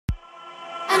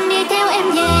đi theo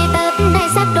em về Tết này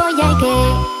sát đôi vai kề,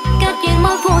 kết duyên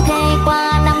mối phu thề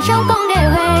qua năm sáu con đều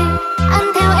huề.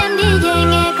 Anh theo em đi về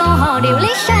nghe câu hò điệu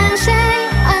lý sang xê,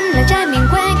 anh là trai miền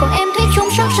quê còn em thuyết xuống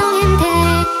sót son em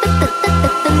thề. Tích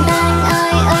tích từng tang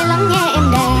ơi ơi lắng nghe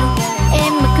em đàn,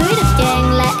 em mà cưới được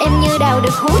chàng là em như đào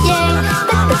được hũ vàng.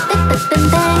 Tích từng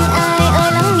tang ơi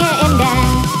ơi lắng nghe em đàn,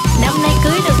 năm nay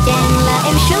cưới được chàng là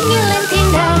em sướng như lên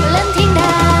thiên đàng lên thiên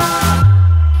đàng.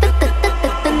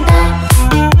 Tích từng tang.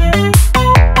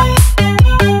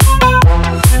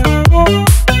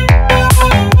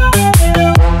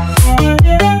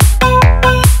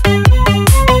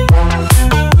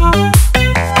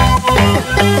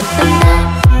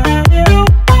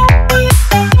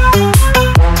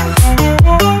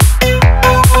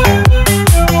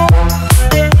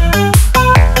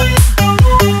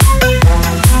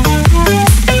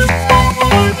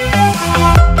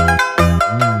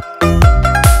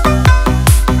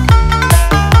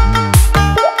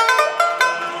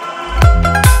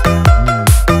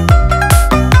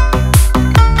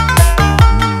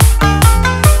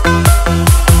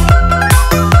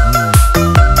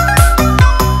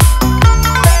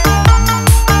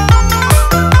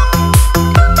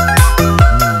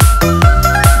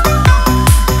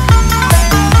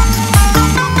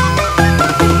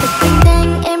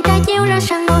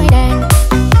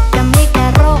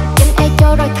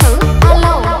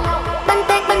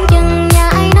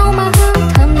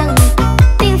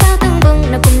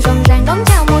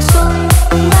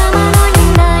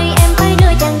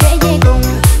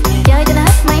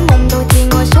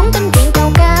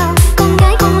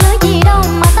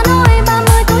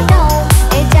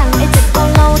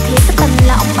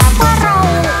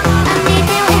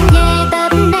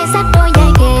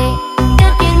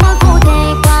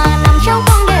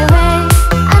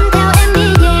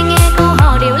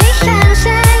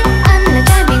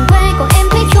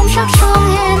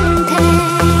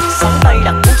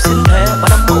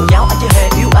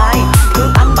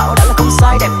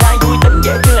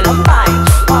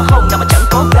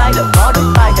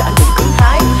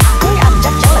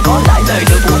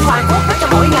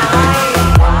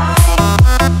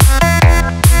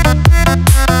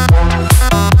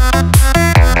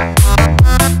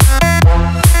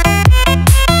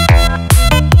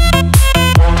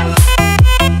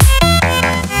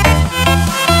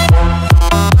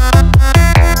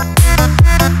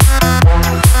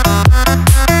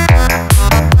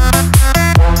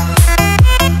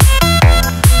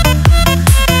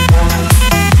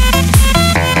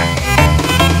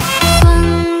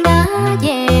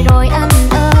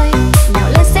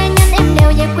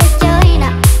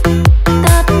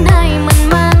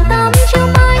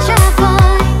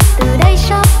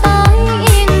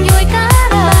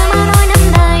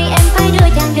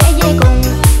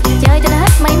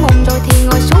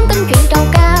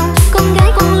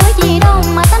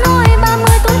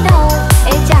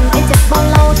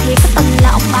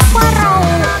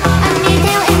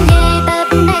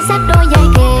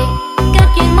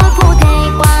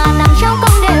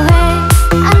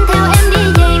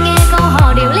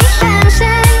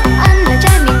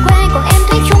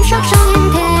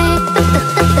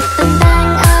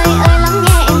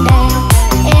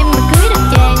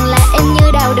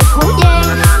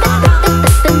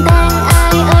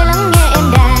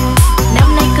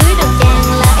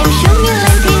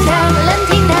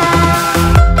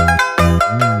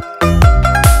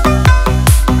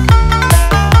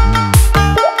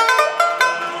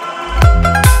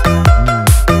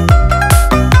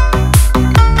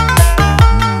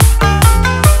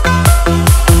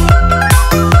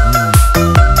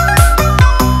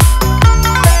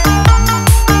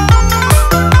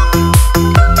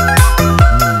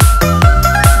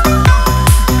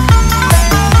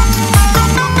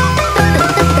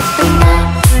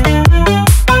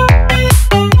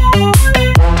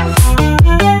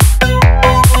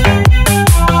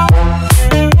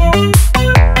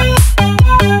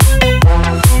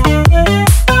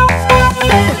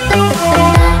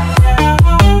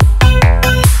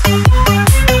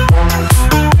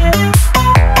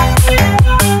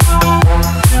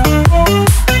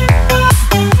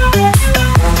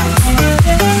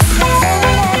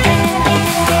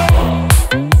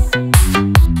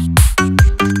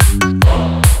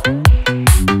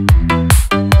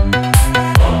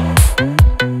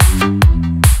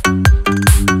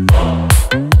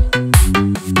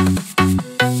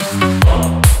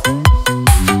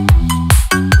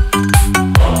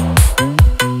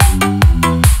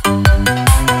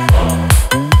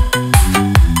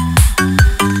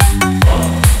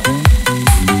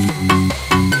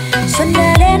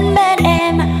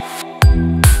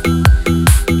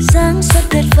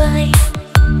 vời.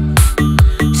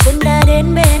 Xuân đã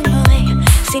đến bên người,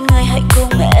 xin người hãy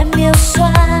cùng em yêu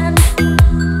xuân,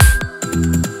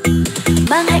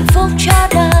 mang hạnh phúc cho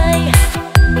đời.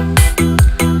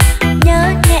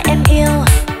 Nhớ nhẹ em yêu,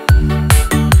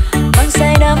 mang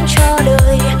say đắm cho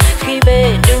đời. Khi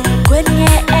về đừng quên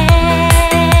nhé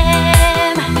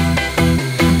em.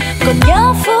 Còn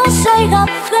nhớ phút giây gặp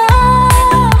gỡ,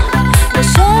 mùa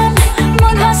xuân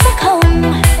muôn hoa sắc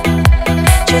hồng,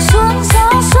 chiều xuống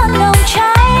gió xuân nồng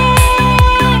cháy.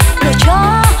 Người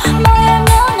cho môi em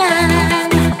ngỡ ngàng,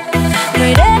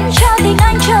 người đến cho tình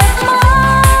anh chợt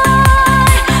mãi.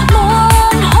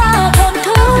 Muôn hoa thơm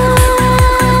thơm,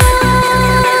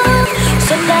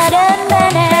 xuân đã đến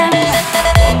bên em.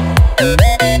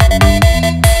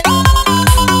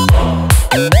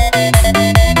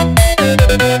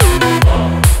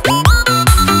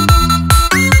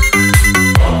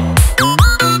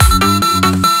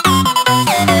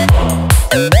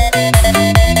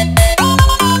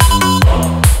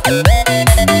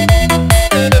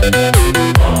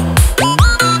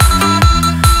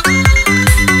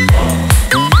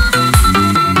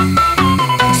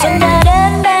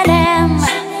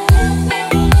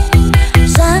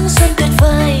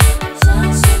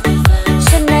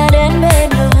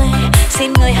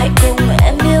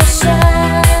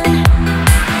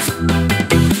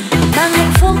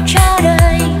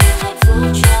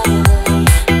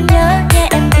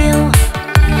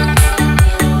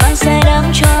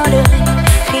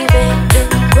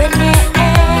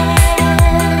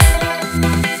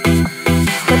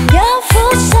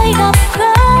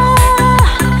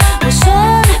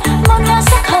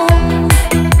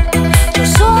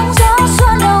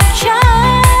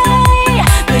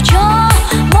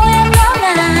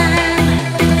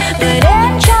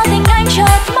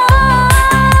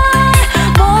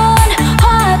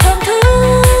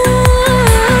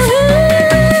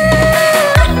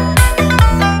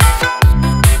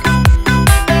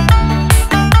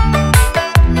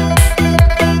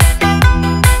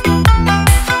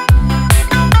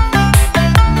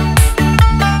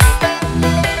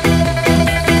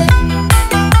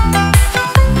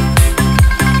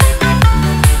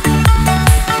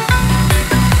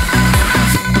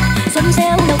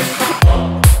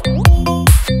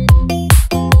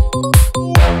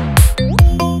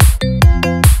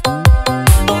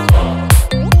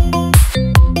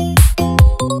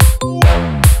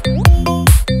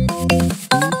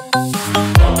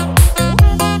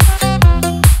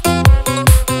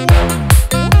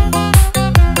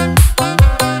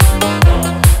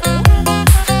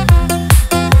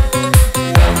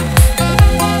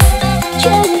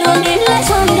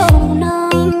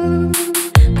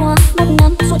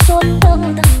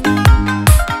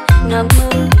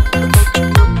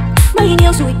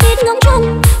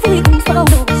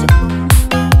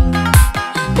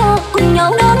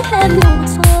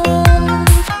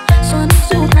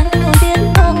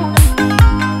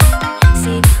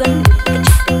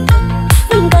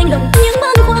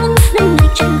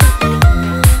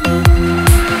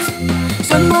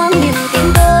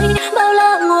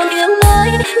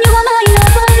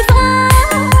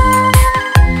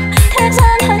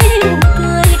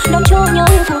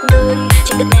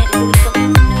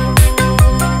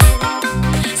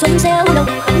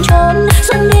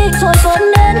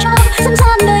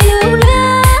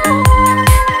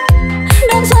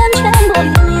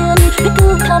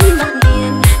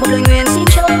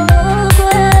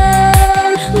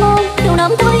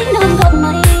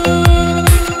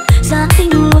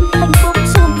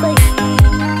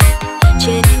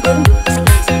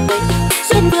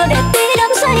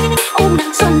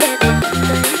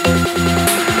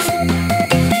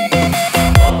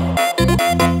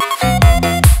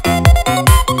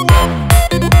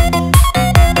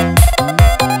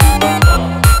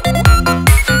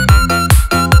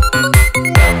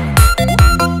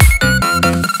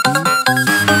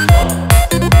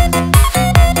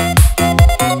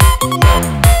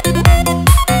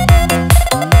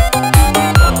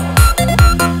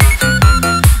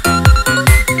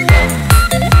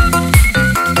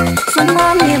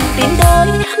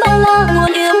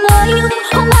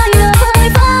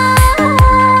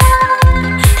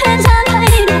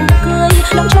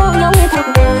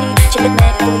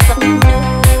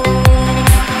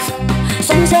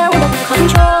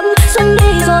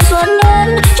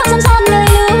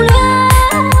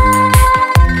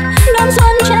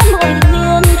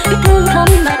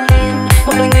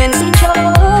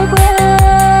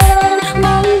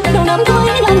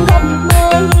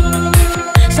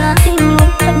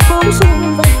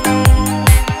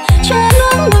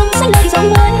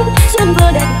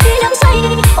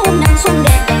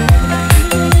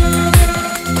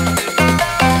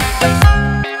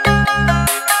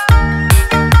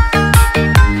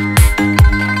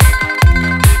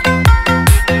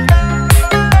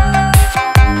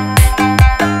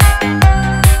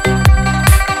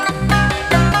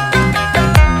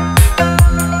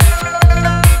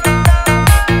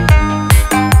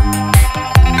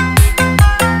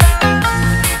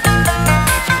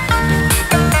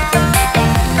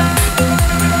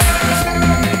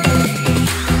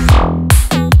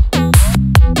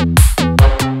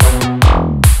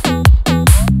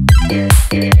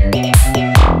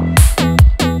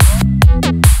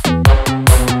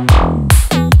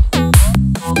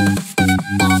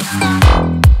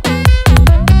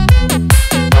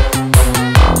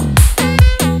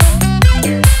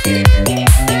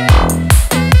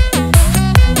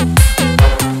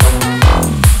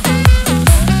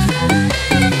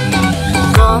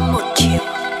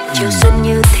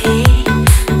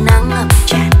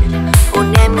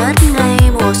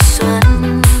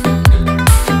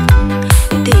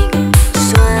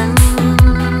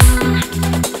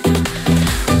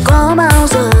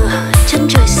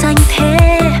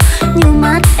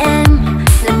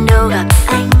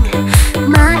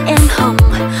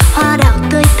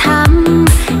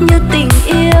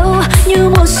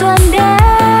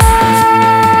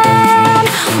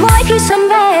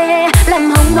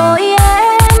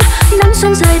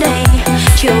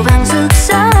 chiều vàng rực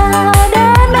rỡ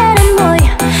đến bên em ngồi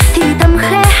thì thầm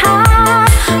khẽ hát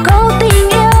câu tình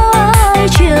yêu ơi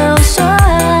chiều xuân.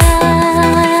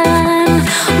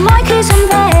 Mỗi khi xuân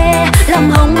về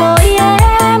lòng hồng bội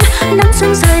em, nắng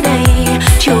xuân rơi đầy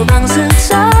chiều vàng rực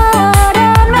rỡ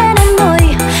đến bên em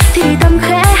ngồi thì thầm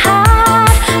khẽ hát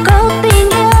câu tình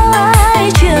yêu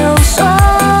ơi chiều xuân.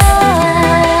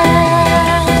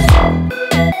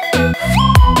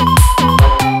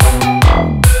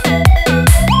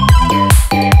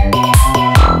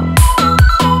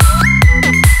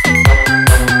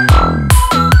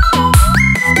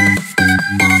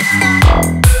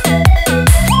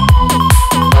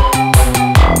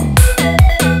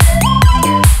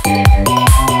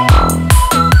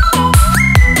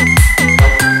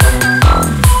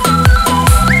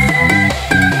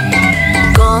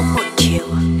 Có một chiều,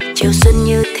 chiều xuân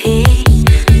như thế,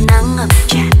 nắng ngập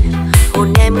tràn,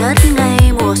 hồn em ngất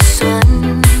ngây mùa xuân.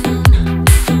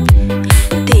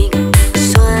 Tình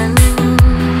xuân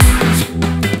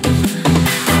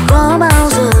có bao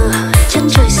giờ chân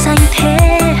trời xanh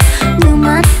thế, nước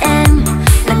mắt em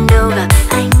lần đầu gặp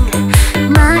anh,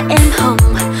 má em hồng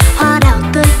hoa đào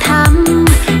tươi thắm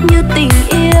như tình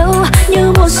yêu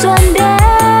như mùa xuân đến.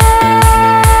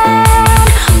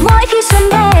 Mỗi khi xuân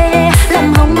về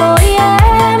lòng hồng bội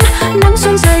em, nắng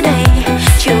xuân rơi đầy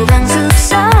chiều vàng rực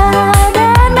rỡ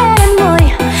đến bên em ngồi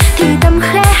thì thầm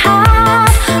khẽ hát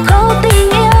câu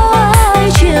tình yêu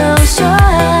ơi chiều xuân.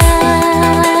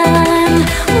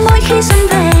 Mỗi khi xuân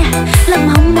về lòng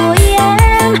hồng bội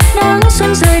em, nắng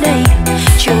xuân rơi đầy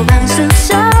chiều vàng rực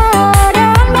rỡ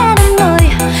đến bên em ngồi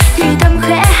thì thầm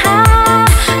khẽ hát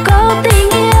câu tình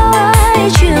yêu ơi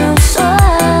chiều xuân.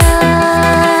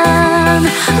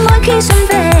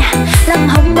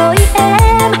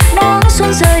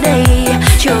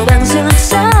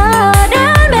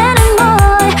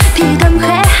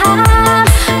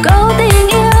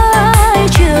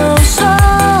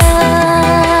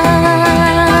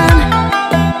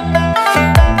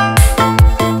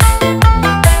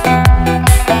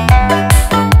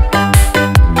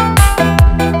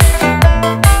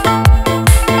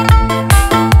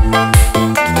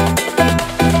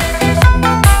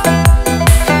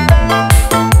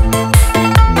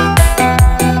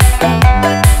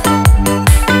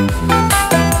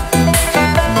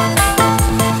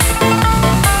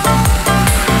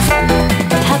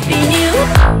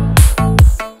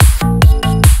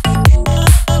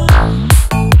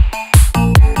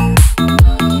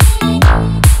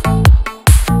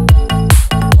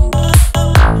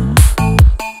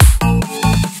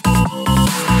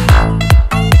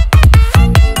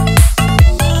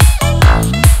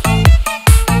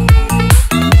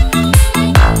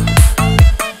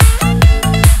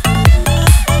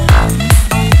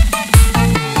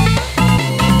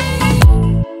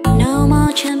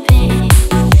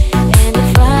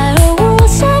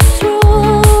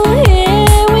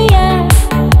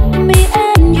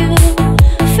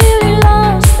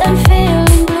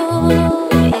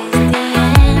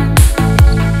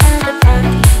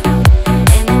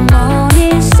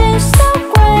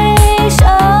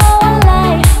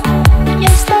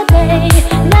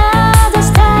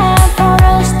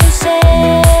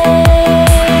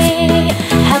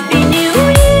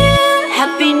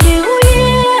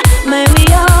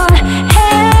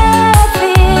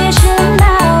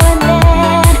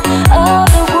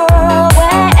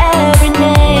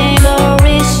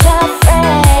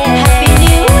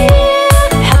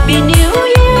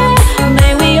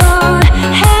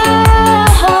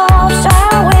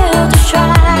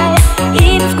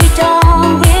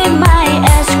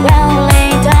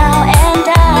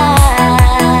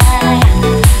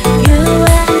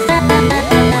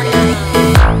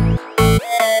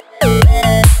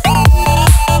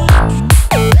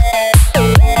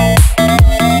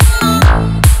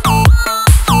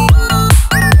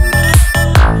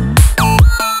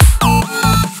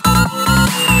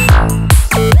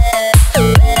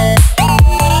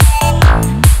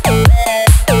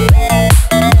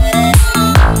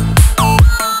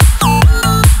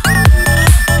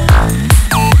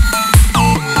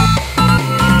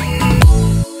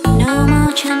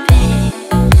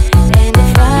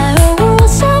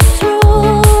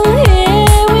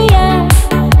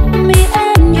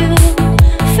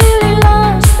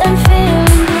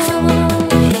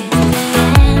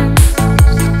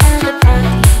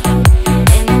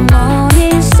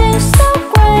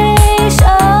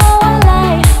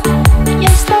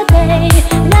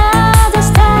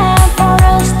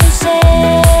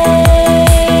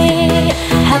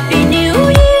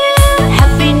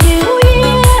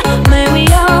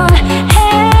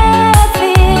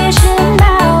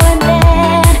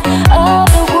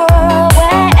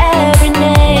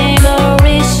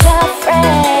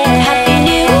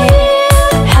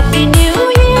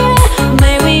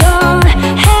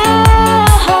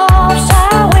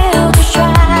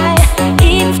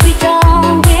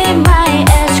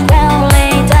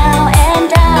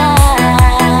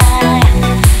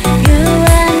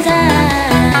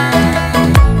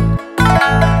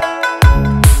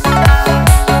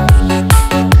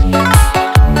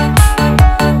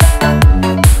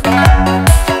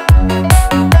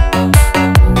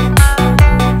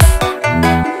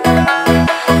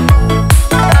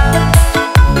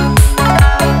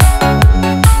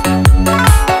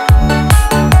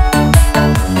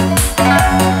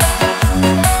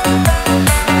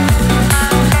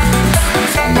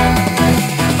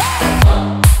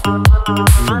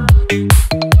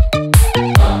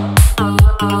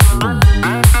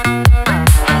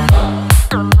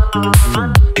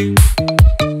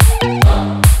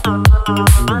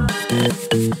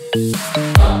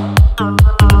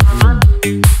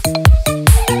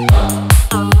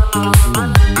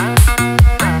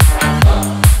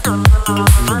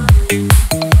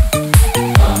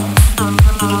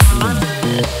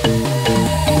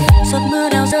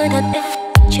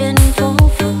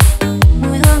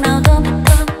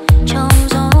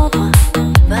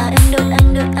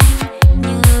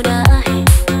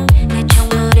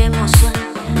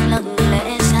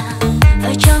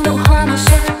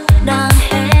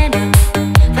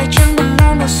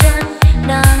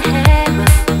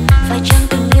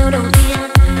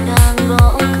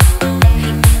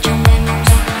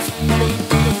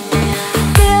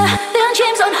 Tiếng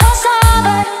chim rộn hót xa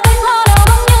vời, cánh hoa đào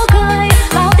bỗng như cười,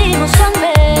 bao tim mùa xuân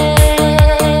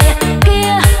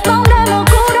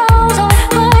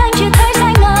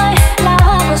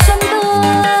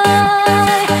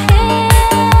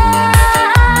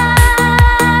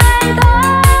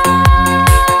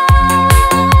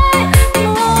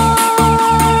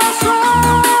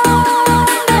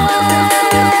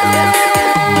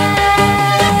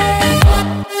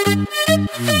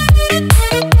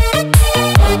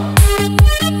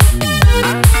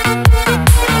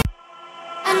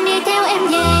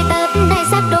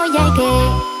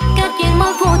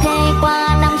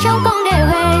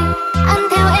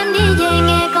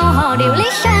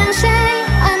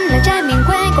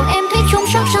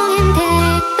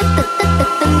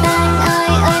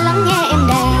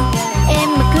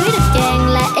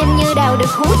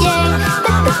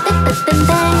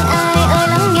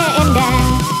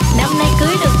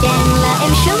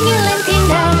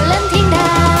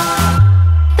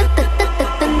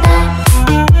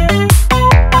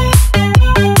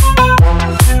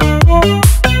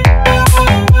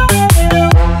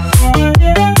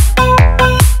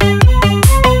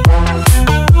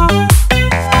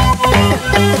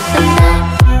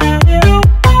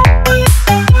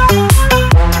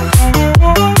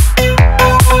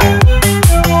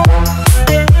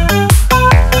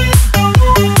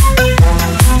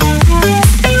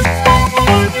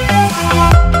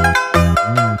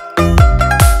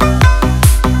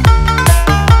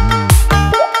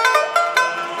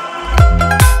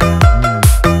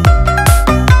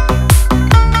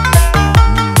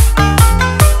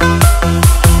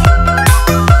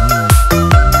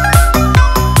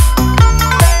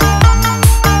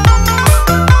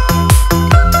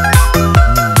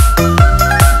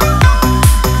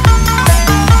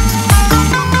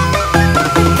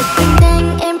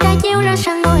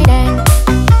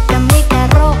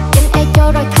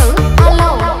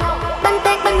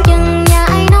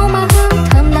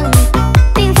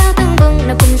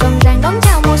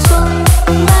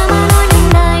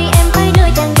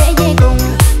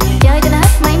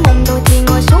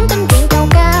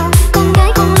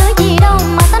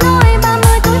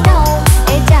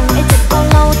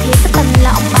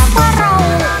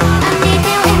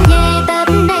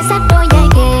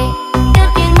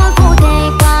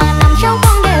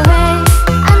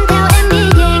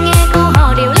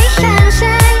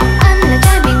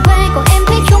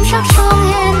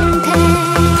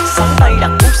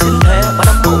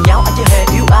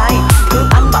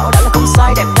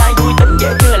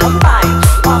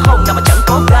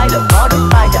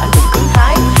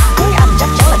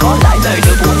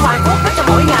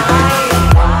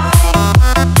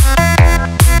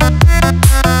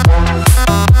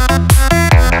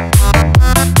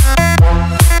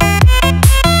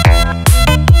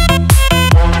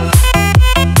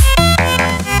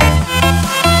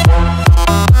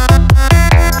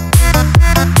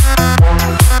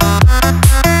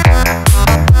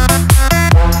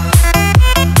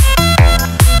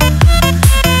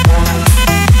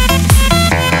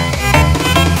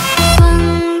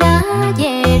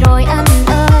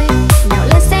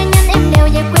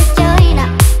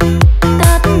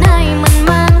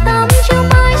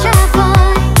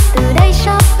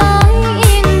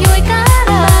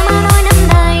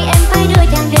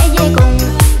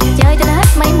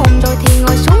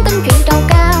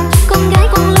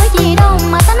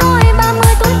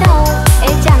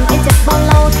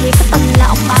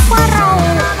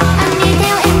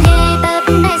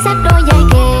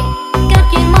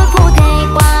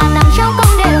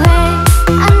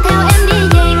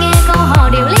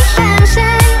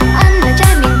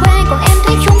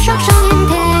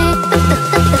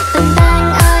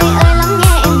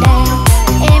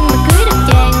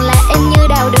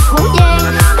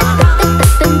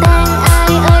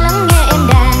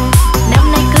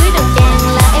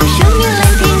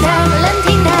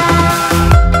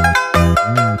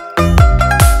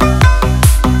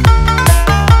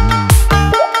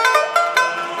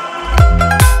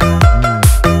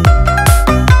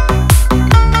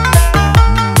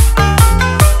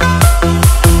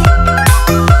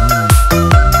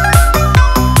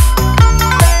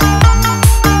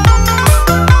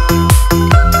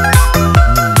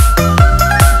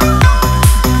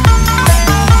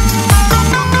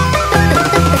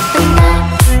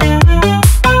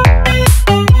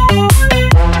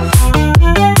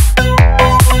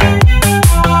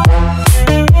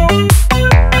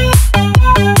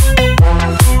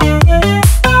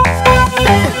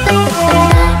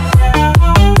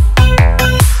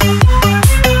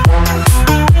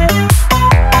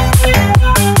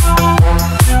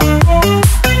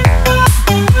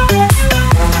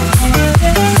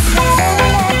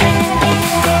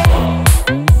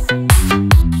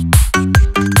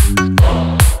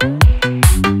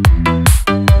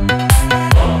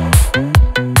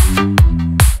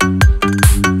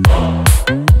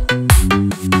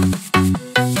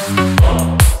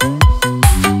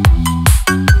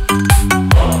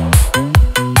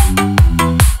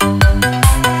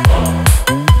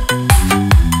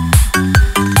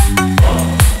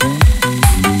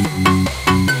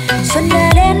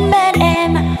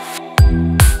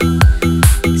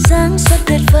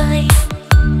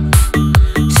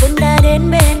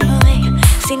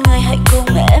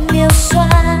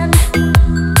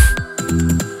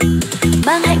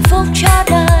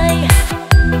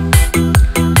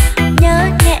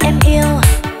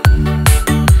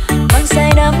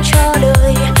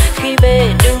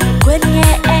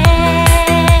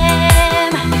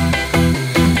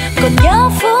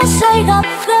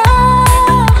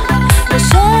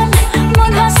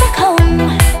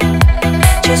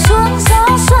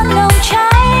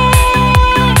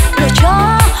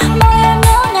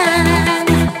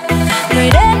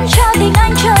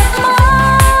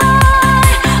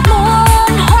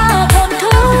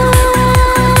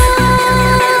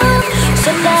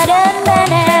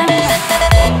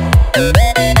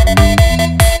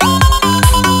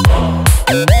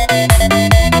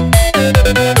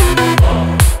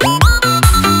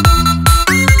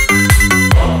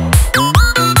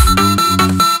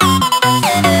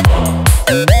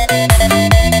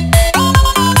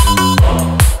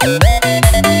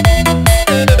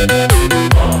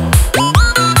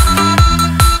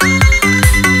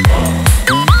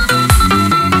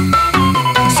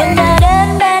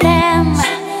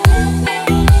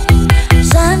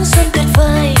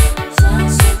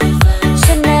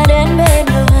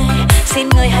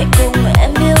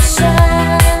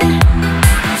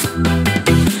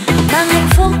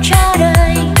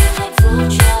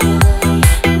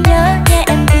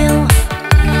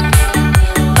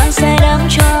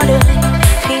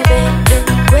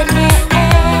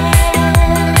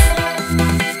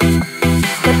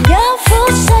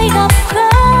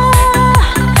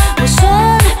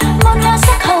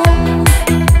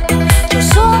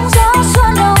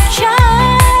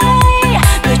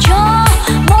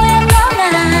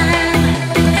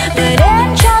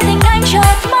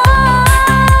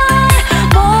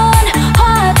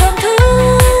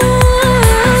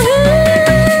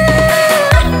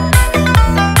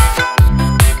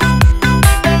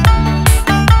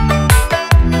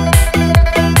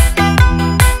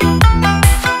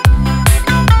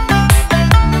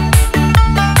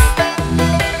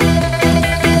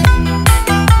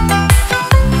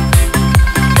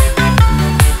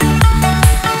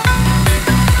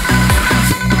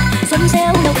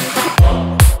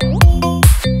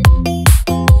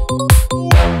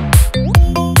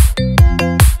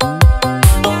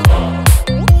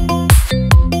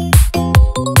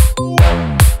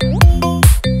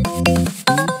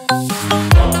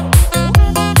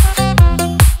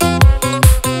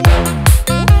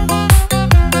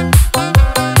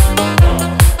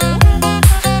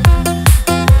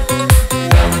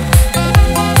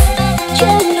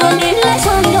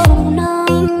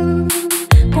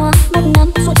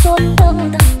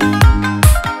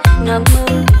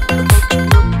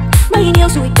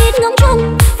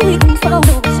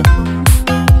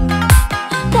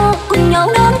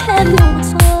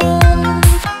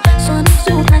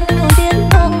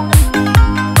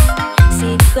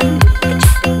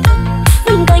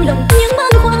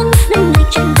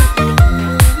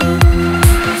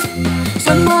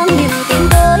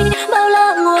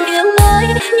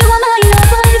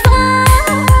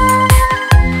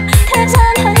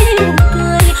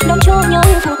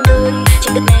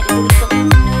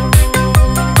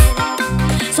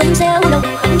reo độc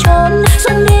không trốn.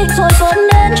 Xuân đi rồi xuân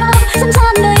đến cho dân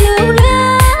gian đời lưu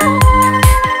luyến.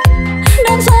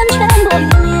 Đón xuân trên bồi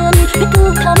miền biết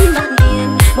thương thăm bạn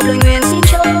hiền, một lời nguyện xin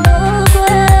cho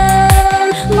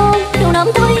quên. Mong đầu năm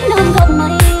cuối năm gặp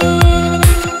mày,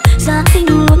 gia đình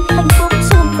luôn hạnh phúc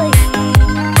sum vầy.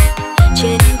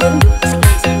 Trên bước đường xanh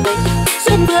dần đây,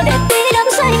 duyên vừa đẹp tí đắm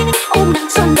say ôm nắng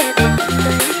xuân đẹp bàn tay.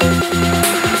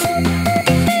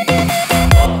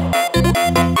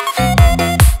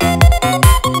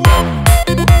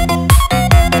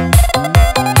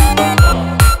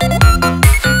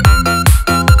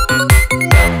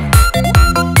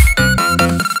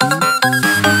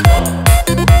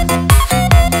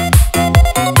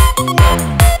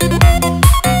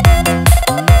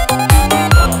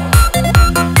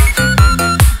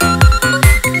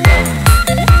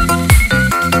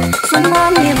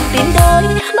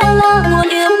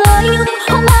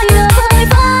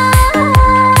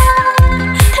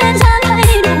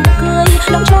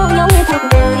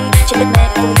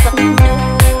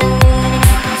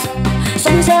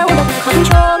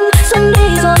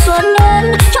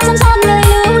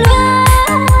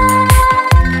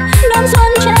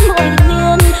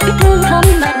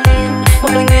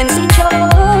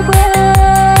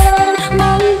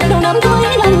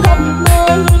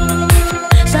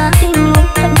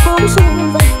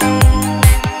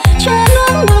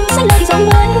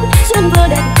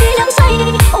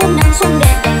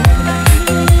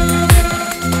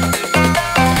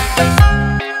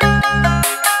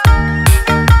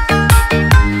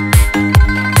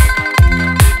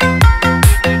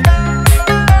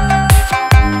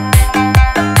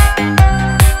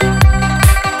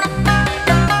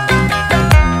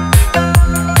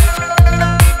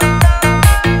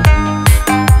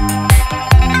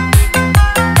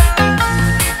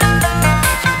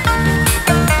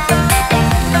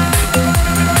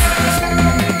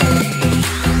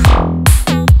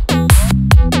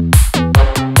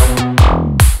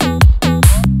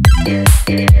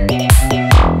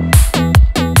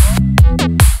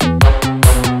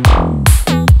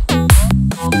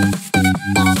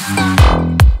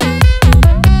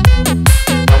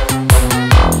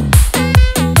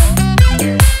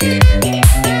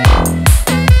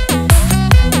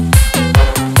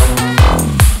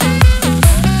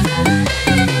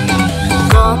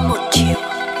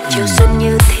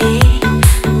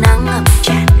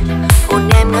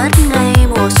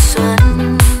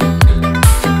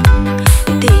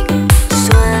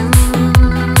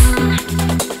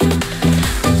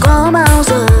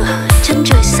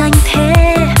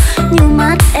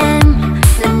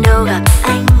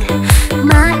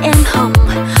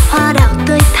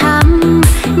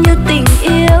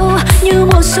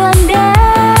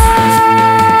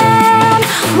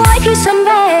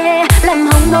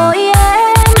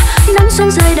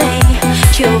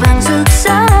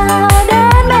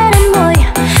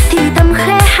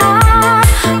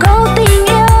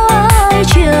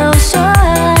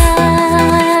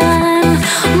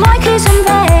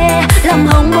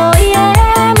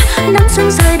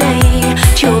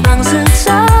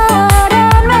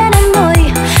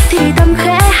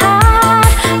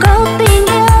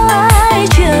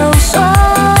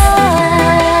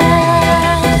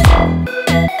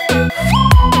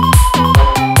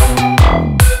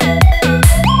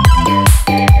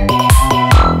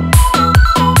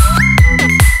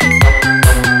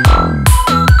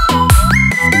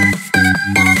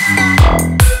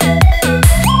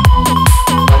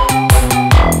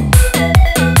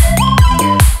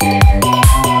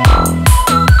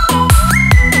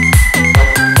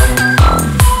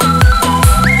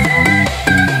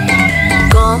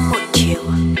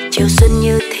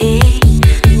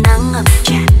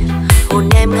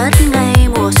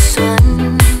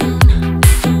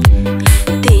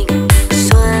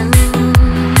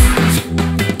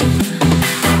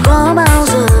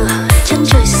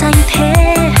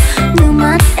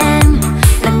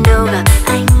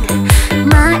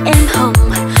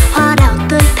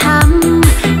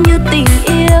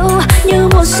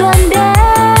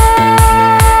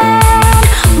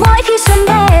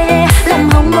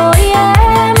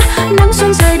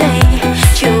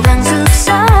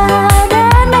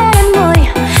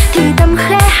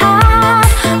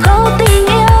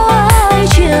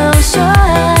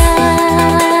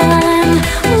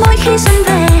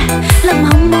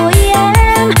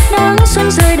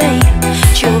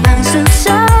 Chiều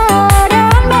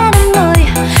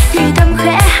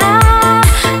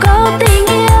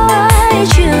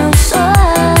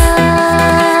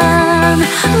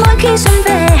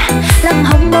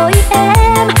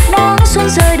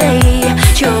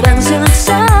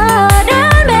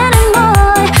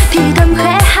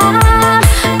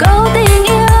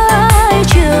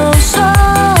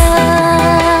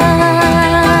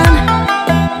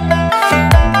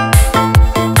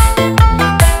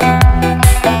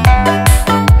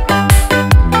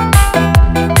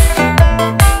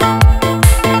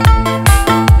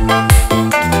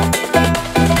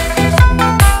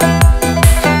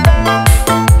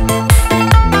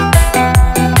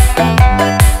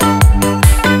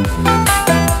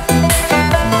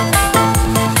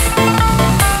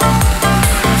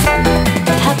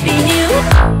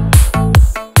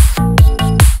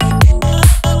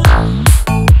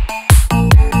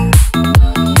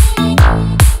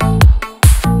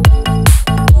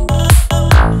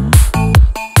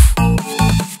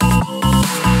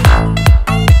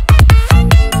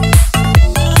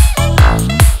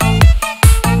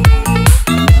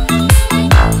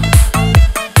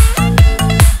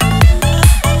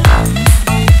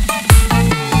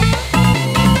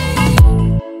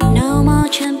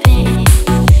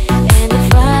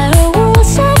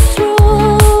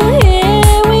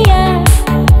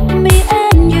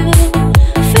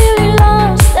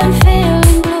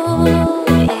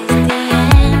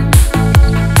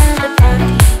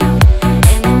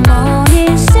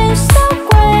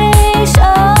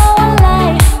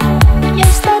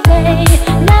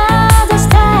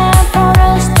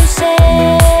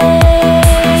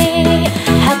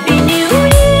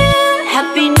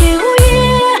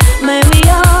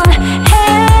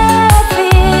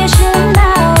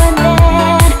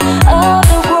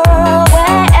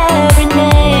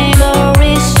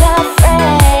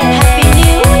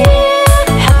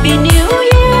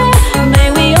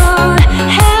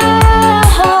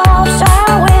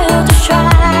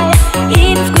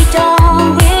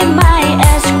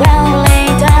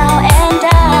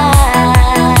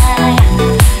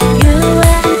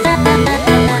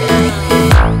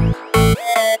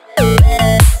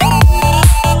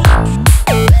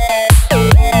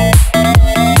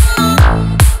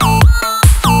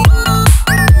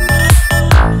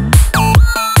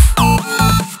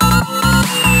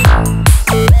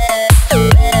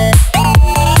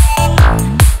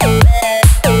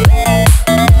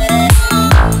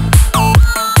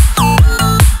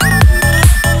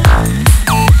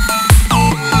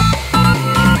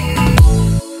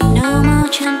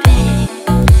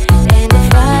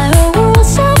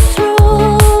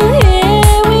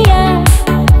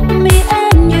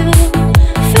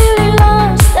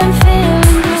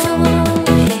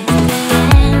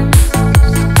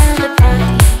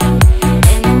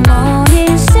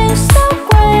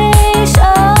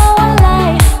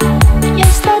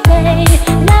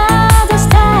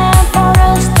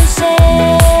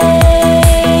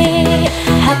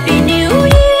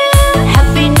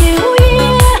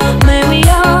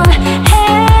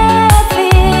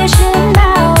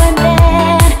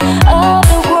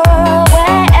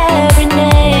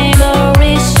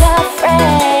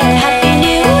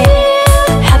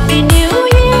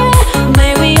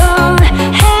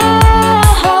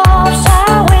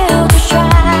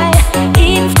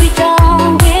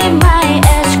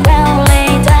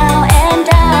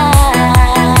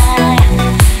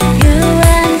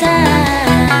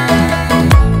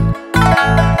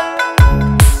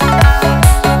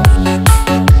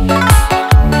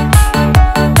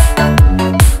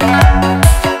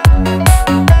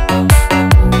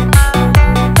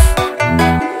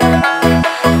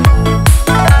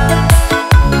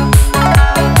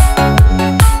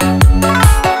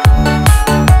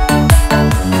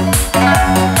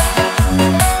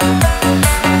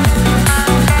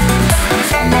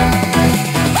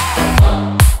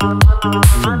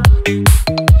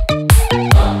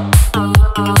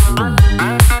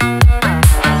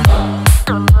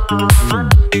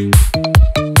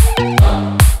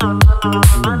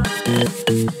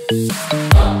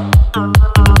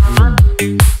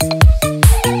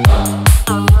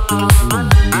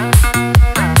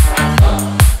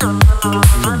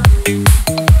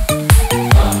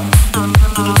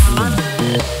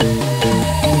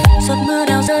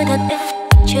thật ít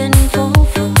trên phố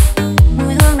phường,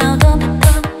 mùi hương nào thơm thật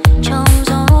thơm trong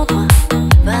gió thoảng,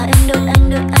 và em đợi anh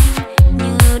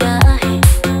như đã hẹn.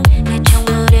 Nghe trong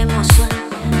mơ đêm mùa xuân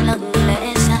lặng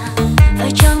lẽ xa,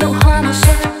 phải chăng nụ hoa mùa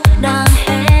xuân đang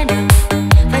hé nở,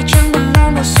 phải chăng mầm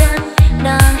non mùa xuân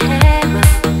đang hé bờ,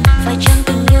 phải chăng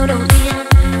tình yêu đầu tiên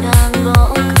đang gõ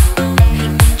cửa khi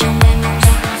anh trong em mong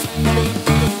rằng bên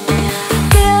thềm nhà.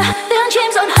 Kia tiếng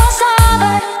chim rộn hót xa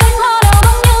vời, cánh hoa đào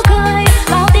bỗng như cười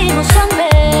báo tin mùa xuân về.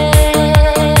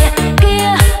 Kia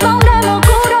bóng đêm mùa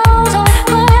cũ đâu rồi,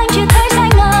 với anh chỉ thấy xanh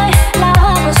ngời là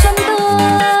hoa của xuân tươi.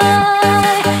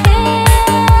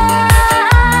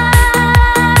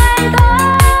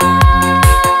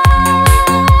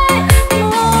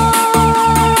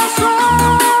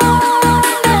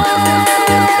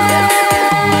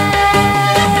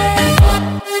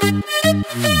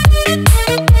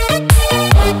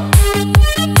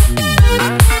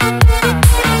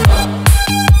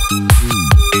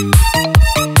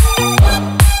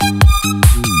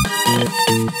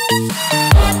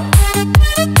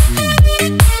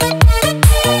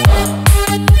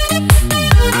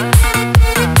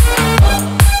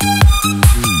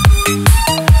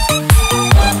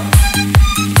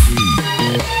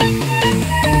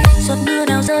 Giọt mưa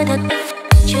nào rơi thật ít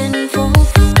trên phố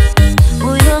phường,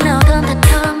 mùi hương nào thơm thật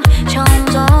thơm trong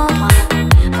gió thoảng,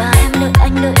 và em đợi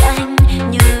anh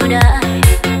như đã hẹn.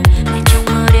 Nghe trong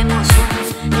mơ đêm mùa xuân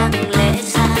lặng lẽ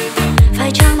xa,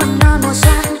 phải chăng mầm non mùa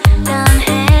xuân đang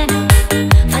hé nở,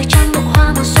 phải chăng nụ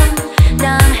hoa mùa xuân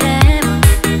đang hé mở,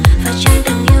 phải chăng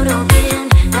tình yêu đầu tiên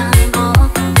đang gõ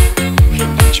cửa khi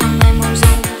anh trong em mong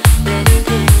rằng bên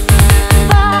thềm nhà.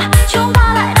 Và chúng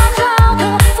ta lại đón giao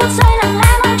thừa, phút giây lặng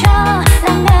lẽ mong chờ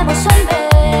lắng nghe mùa xuân về,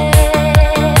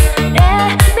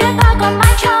 để biết ta còn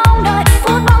mãi trong đời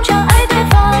phút mong chờ ấy tuyệt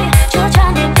vời chứa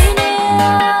chan niềm tin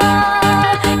yêu.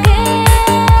 Khi anh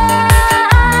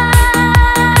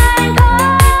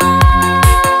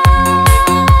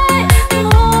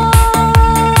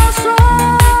tới mùa xuân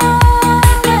về.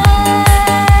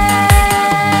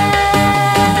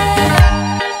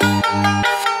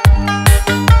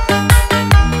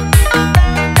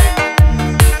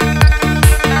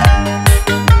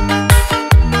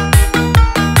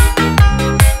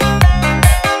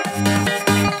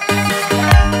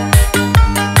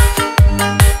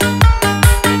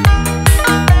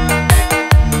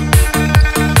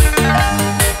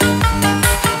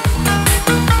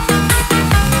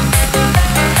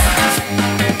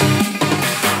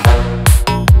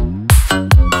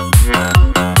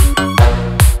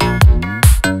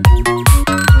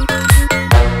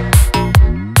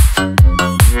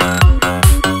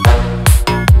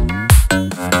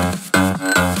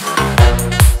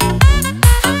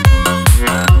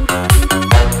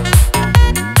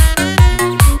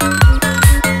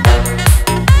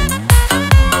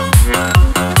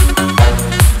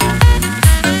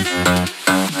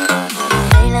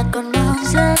 Đây là con non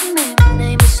rất mềm,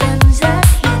 này mùa xuân rất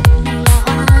hiền, này là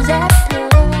hoa rất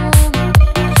thơm,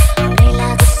 đây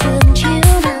là giọt sương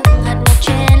chiếu nắng hạt ngọc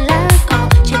trên lá cỏ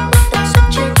trên bông tầm xuân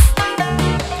trước.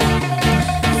 Vì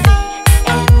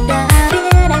em đã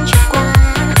biết anh trải qua,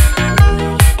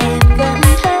 người em vẫn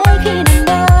thấy khi nằm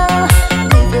mơ,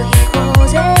 người vừa hiền khô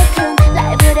dễ thương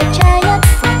lại vừa đẹp trai nhất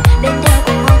vùng, đến theo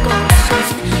cùng mong cầu xuân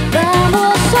và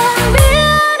mùa xuân. Biết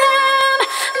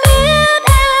em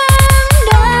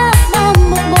đã mang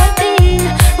một mối tình,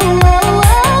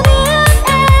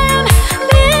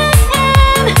 biết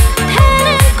em thế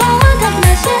nên có thật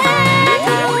là dễ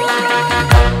thương.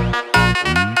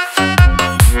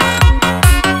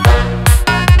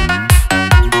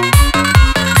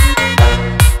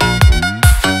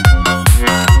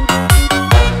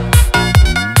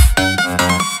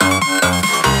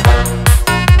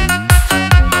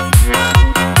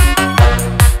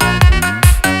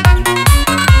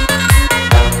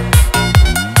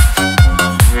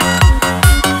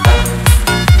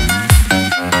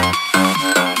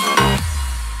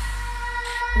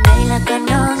 Đây là con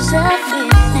non rất mềm,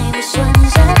 này mùa xuân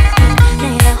rất hiền,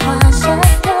 này là hoa rất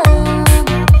thơm,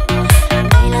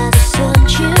 đây là giọt sương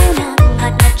chiếu nắng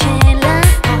hạt ngọc trên lá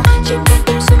cỏ trên bông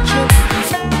tầm xuân trước.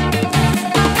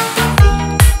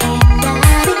 Em đã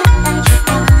biết anh trải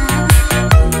qua,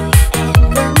 người em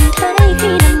vẫn thấy khi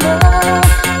nằm mơ,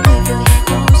 người vừa hiền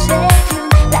khô dễ thương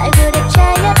lại vừa đẹp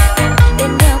trai nhất vùng,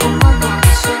 đến theo cùng mong cầu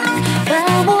xuân và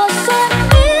mùa xuân.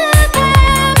 Biết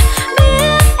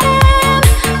em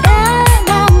đã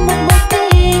mang một mối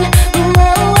tình, biết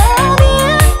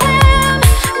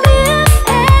em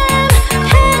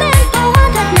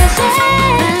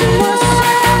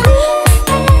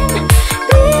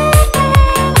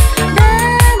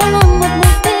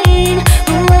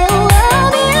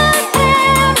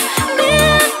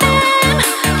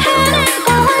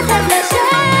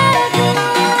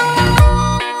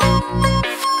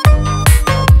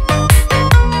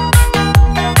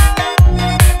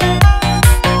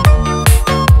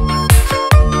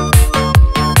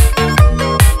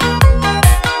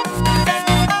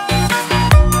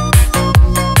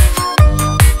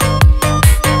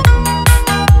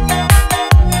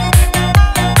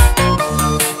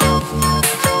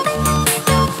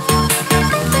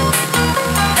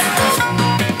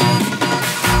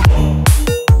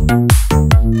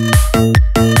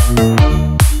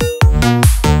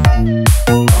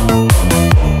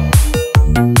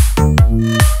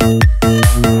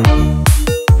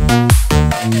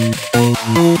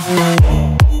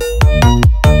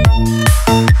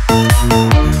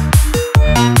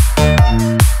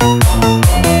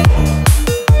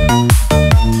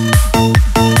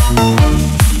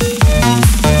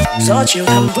Gió chiều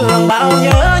thầm vương bao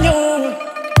nhớ nhung,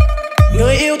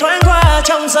 người yêu thoáng qua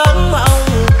trong giấc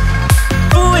mộng.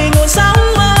 Vui nguồn sóng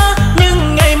mơ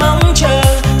nhưng ngày mong chờ,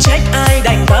 trách ai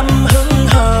đành tâm hững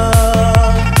hờ.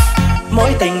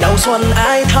 Mối tình đầu xuân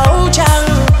ai thấu chăng,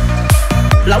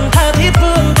 lòng tha thiết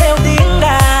vương theo tiếng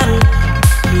đàn.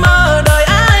 Mơ đời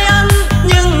ai ăn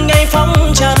nhưng ngày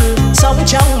phong trần, sống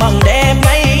trong mộng đẹp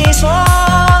ngày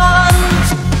xuân.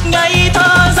 Ngày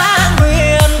thơ giãn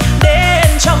huyền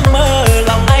đến trong mơ,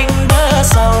 lòng anh bơ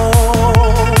sầu.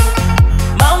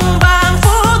 Mong vàng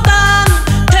phút tan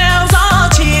theo gió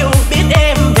chiều, biết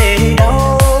em về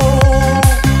đâu.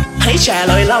 Hãy trả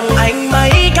lời lòng anh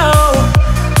mấy câu,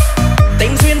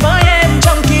 tình duyên với em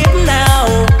trong kiếp nào.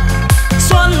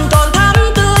 Xuân còn thắm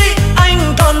tươi,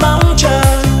 anh còn mong chờ,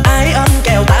 ai ân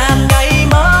kẻo tan ngày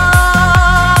mơ.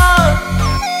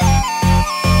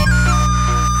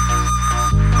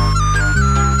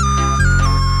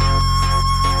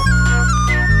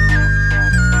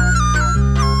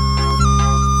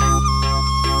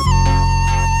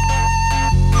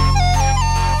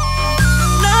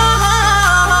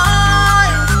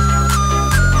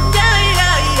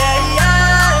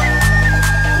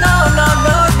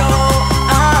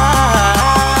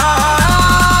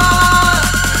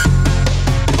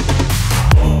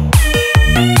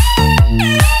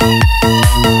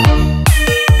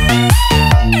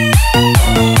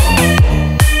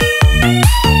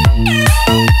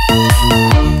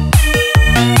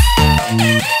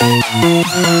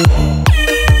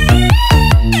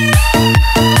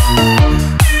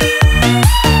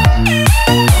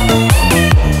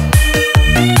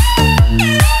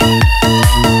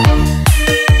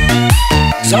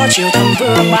 Gió chiều thầm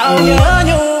vương bao nhớ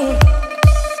nhung,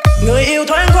 người yêu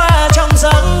thoáng qua trong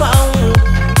giấc mộng.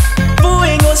 Vui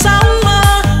nguồn sóng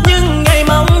mơ nhưng ngày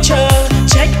mong chờ,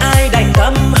 trách ai đành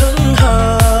tâm hững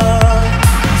hờ.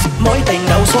 Mối tình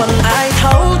đầu xuân ai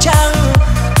thấu chăng,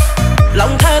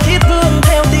 lòng tha thiết vương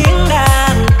theo tiếng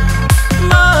đàn.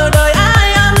 Mơ đời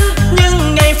ai ăn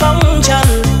nhưng ngày phong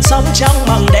trần, sống trong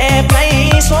mộng đẹp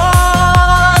ngày xuân.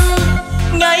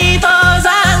 Ngày thơ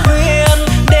giãn huyền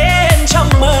đến trong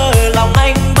mơ, lòng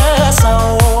anh bơ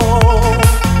sầu.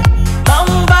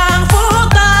 Mong vàng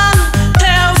phút tan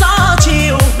theo gió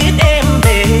chiều, biết em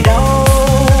về đâu.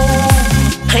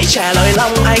 Hãy trả lời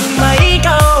lòng anh mấy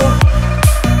câu,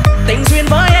 tình duyên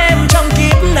với em trong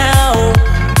kiếp nào.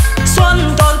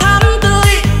 Xuân còn thắm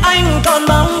tươi, anh còn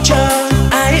mong chờ,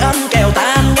 ai ân kẻo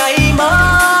tan ngày mơ.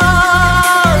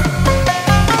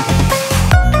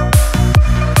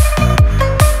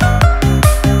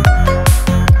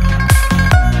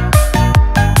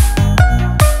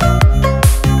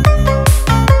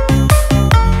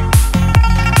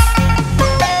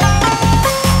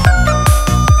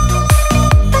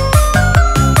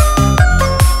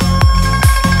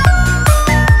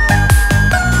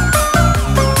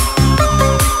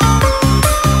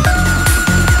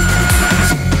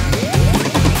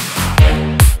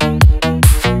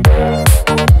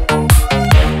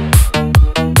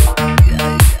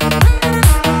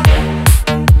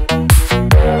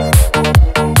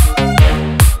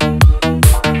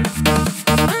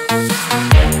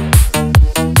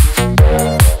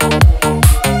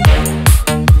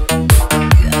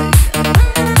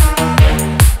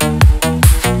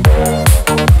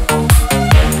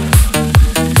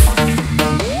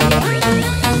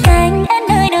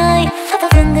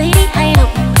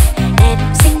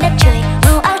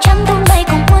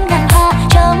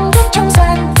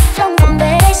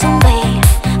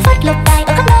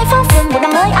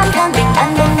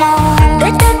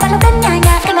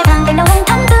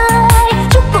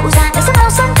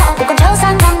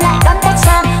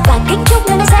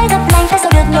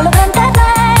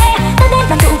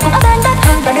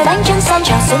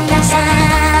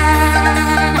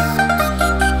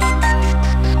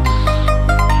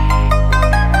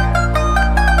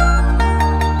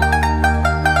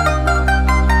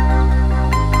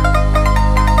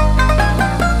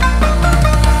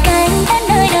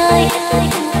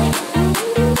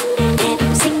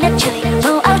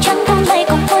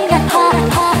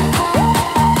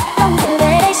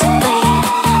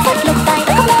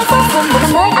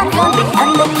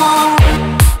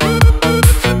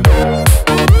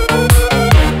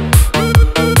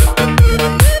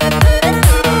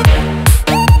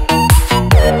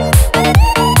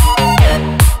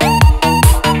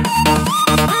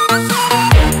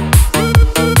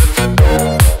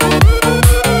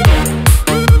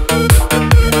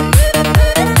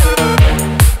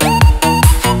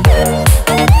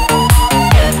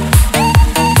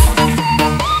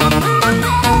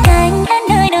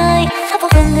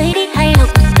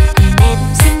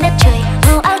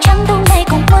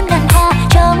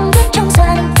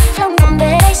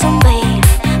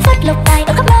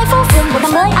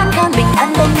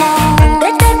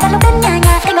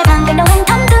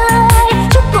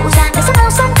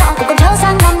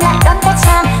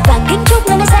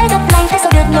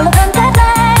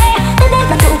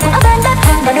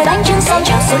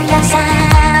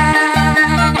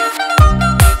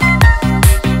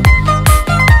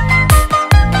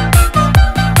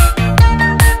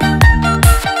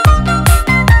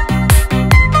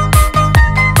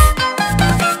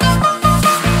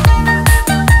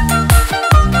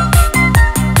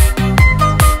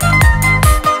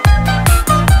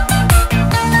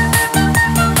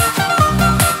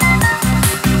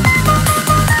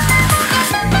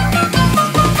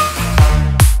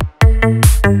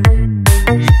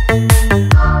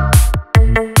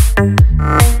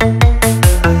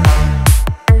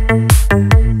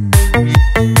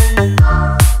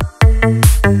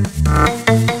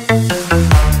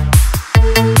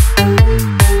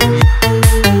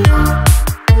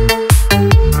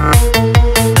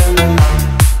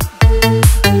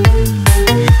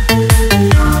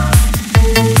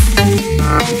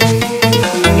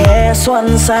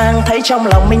 xuân sang thấy trong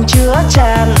lòng mình chứa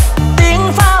chan,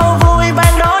 tiếng pháo vui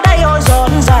vang đó đây ôi rộn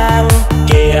ràng.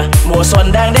 Kìa mùa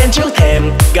xuân đang đến trước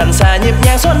thềm, gần xa nhịp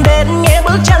nhàng xuân đến nghe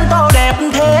bước chân tô đẹp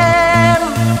thêm.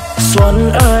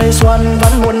 Xuân ơi xuân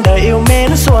vẫn muôn đời yêu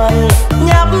mến xuân,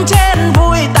 nhấp chén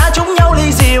vui ta chúc nhau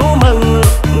ly rượu mừng.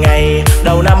 Ngày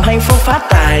đầu năm hạnh phúc phát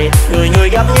tài, người người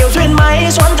gặp nhiều duyên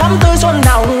may, xuân thắm tươi xuân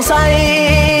nồng say.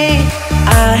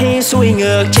 Ai xuôi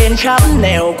ngược trên khắp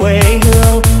nẻo quê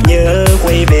hương, nhớ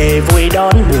quay về vui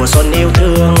đón mùa xuân yêu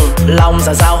thương. Lòng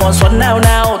dạ dào hồn xuân nào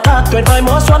nào, thật tuyệt vời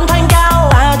mùa xuân thanh cao.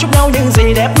 Ta chúc nhau những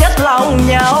gì đẹp nhất lòng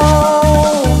nhau,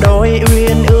 đôi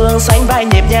uyên ương sánh vai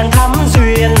nhịp nhàng thắm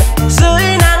duyên. Dưới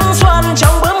nắng xuân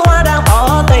trong bướm hoa đang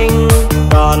tỏ tình,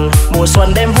 còn mùa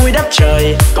xuân đêm vui đất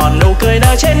trời, còn nụ cười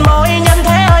nở trên môi nhân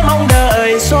thế ơi mong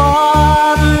đợi xuân.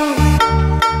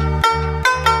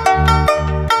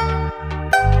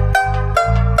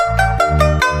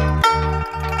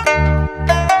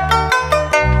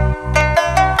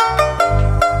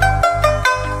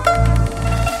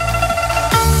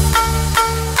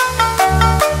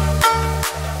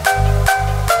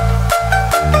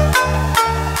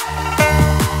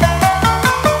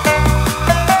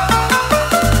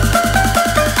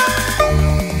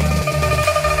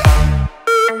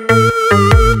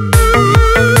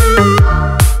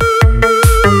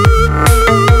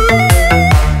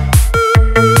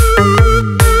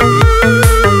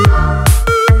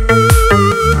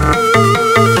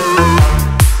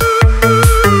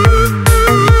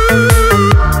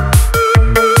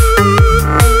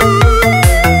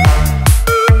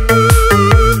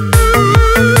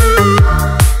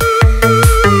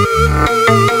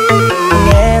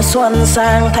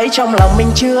 Sang thấy trong lòng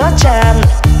mình chứa chan,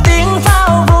 tiếng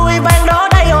pháo vui vang đó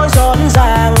đây ôi rộn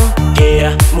ràng. Kìa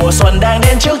mùa xuân đang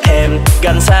đến trước thềm,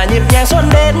 gần xa nhịp nhàng xuân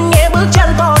đến nghe bước chân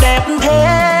to đẹp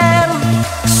thêm.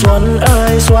 Xuân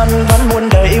ơi xuân vẫn muôn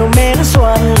đời yêu mến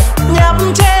xuân, nhấp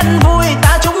chén vui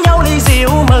ta chúc nhau ly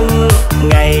rượu mừng.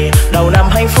 Ngày đầu năm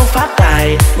hạnh phúc phát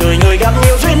tài, người người gặp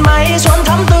nhiều duyên may, xuân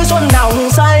thắm tươi xuân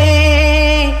nồng say.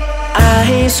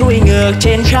 Ai xuôi ngược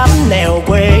trên khắp nẻo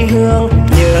quê hương,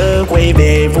 nhớ quay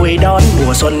về vui đón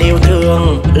mùa xuân yêu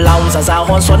thương. Lòng dạ dào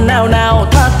hồn xuân nào nào,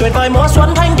 thật tuyệt vời mùa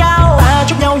xuân thanh cao. Ta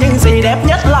chúc nhau những gì đẹp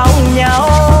nhất lòng nhau,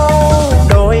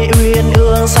 đôi uyên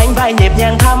ương sánh vai nhịp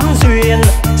nhàng thắm duyên.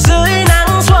 Dưới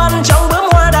nắng xuân trong bướm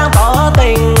hoa đang tỏ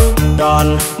tình,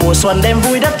 còn mùa xuân đêm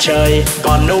vui đất trời,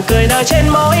 còn nụ cười nở trên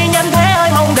môi nhân thế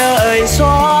ơi mong đợi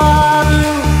xuân.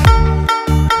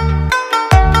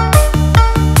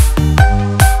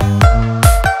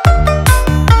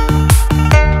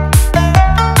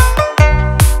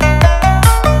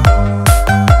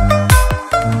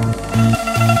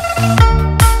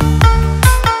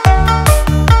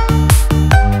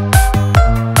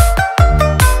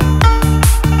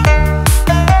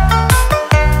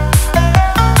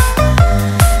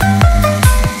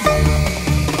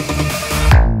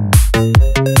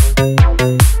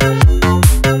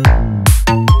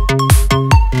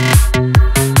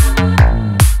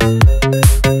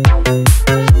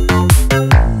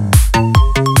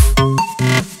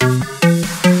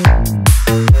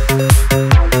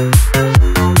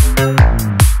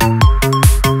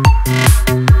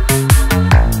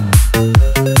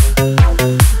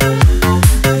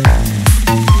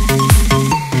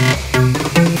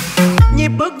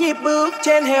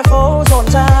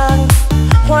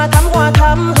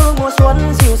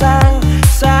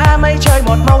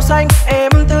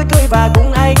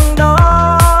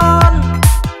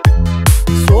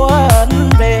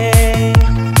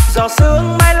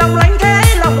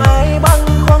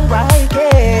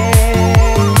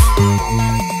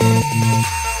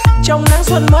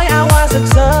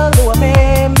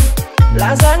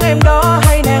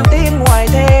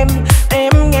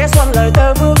 Lời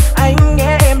thơ vương anh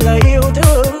nghe em lời yêu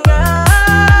thương.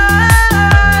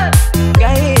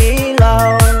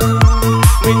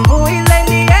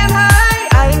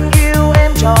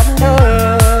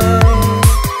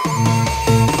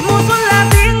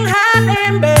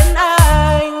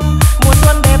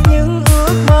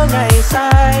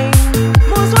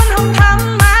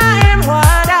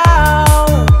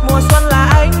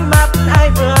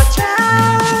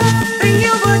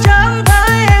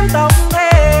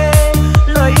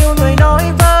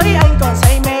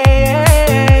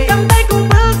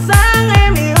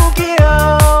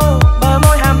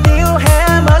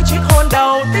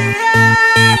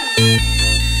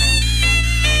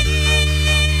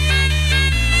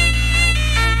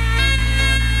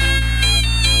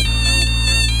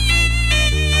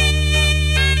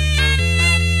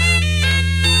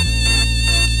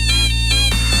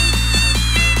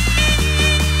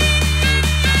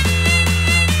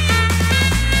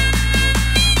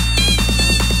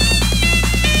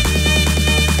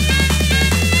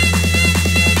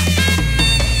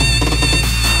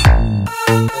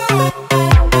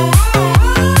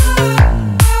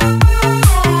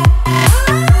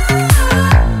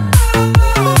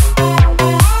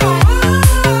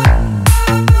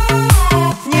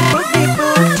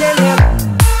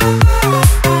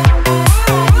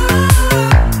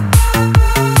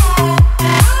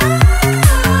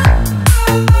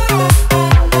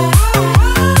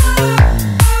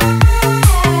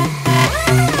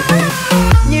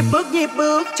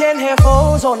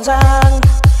 rộn ràng.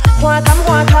 Hoa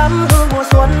thắm hương mùa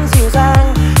xuân dịu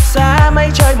dàng, xa mây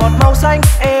trời một màu xanh,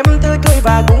 em tươi cười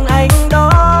và cùng anh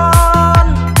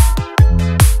đón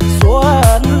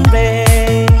xuân về.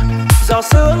 Gió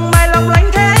sương mai long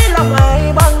lánh thế lòng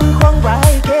ai bâng khuâng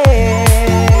vai kề.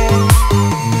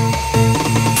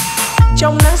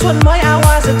 Trong nắng xuân mới áo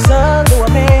hoa rực rỡ lụa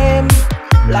mềm,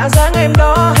 là dáng em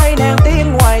đó hay nàng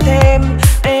tin ngoài thêm.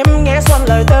 Em nghe xuân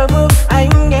lời tơ vương,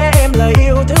 anh nghe em lời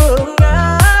yêu thương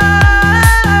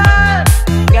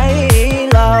ngây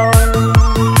lòng.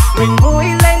 Mình vui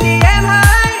lên đi em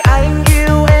hỡi, anh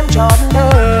yêu em trọn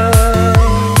đời.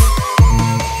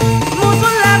 Mùa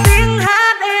xuân là tiếng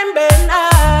hát em bên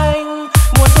anh,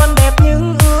 mùa xuân đẹp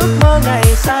những ước mơ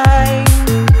ngày xanh.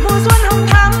 Mùa xuân hồng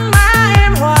thắm má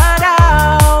em hoa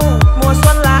đào, mùa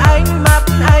xuân là ánh mắt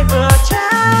ai vừa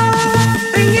trao.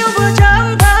 Tình yêu vừa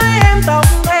chớm với em tóc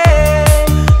thề,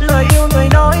 lời yêu người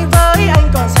nói với anh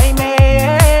còn say mê.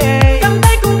 Cầm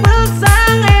tay cùng bước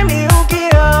dáng em yêu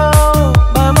kiều,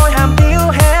 bờ môi hàm tiếu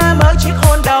hé mở chiếc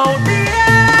hôn đầu tiên.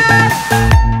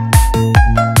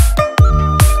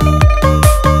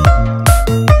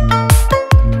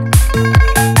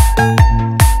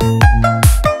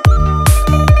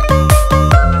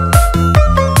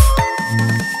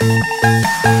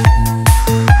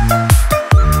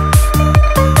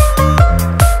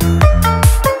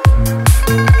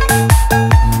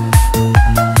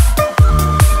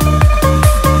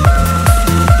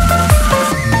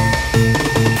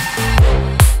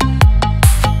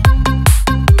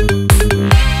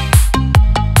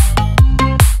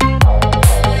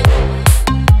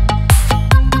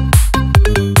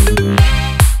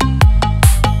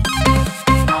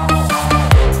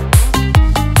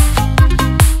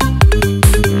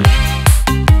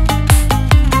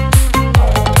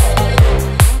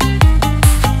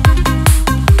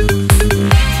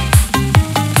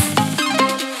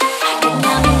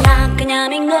 Cả nhà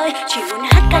mình ơi, chỉ muốn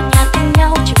hát cả nhà cùng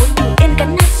nhau, chỉ muốn bình yên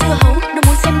cắn nát dưa hấu. Nó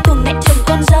muốn xem tuồng mẹ chồng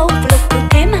con dâu, và lộc cứ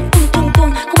thế mà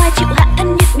tuồng, không ai chịu hạ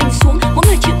thân nhiệt mình xuống. Mỗi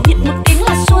người chịu nhịn một tiếng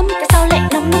là xuân, tại sao lại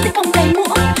nóng nóng tới cong đầy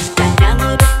muỗng. Cả nhà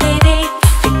ngồi bật tivi,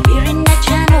 tình Miranda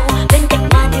Channel, bên cạnh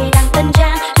nhà thì đang tân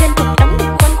trang, liên tục đóng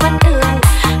một khoăn tường.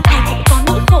 Ai cũng có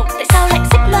nỗi khổ, tại sao lại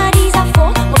xách loa đi ra phố,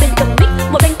 một bên cầm mic,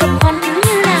 một bên cầm khoan cứ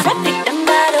như là rap Việt đang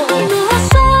ba đầu. Mùa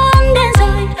xuân đến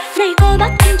rồi, này cô bác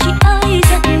anh chị ơi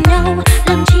giận nhau,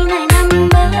 làm chi ngày năm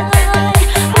mới.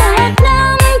 Một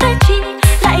năm tới chị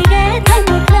lại ghé thăm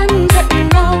một lần giận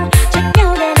nhau, trách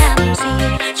nhau để làm gì,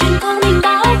 chuyện của mình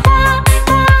bao qua.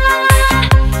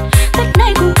 Tết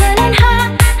này cùng cười lên ha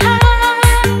ha,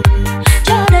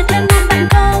 cho đời thêm một bạn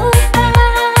câu ca.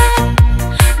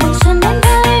 Mùa xuân đến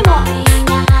với mọi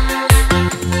nhà,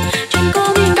 chuyện của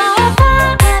mình bao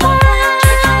qua.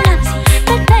 Làm gì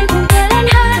Tết này cùng cười lên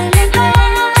ha ha,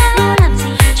 nó làm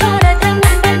gì cho đời thêm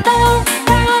một bạn câu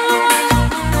ca.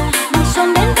 Mùa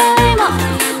xuân đến với mọi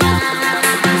nhà,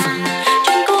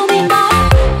 chuyện của mình bao.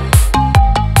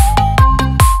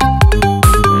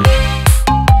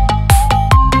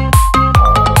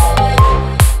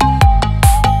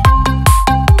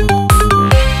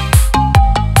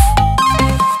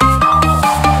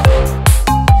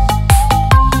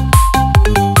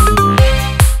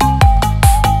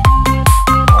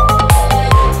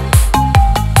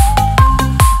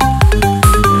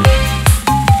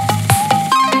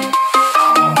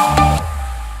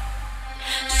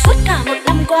 Suốt cả một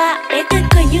năm qua, bé tươi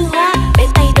cười như hoa, bé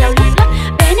tay đeo lắc lắc,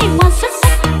 bé này ngoan xuất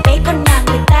sắc, bé con nhà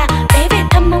người ta, bé về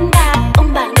thăm ông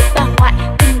bà nội bà ngoại,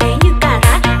 từng bé như cà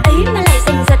rá, ấy mà lại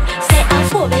giành giật, xe áo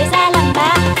của bé ra làm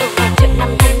ba. Ở ngoài chợ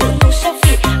nằm thành đường tu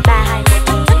selfie, bà hai người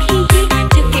thắc thắc hi hi,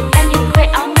 chưa kịp đan hình khoe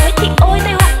áo mới thì ôi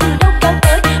tai họa từ đâu kéo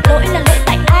tới. Lỗi là lỗi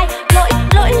tại ai,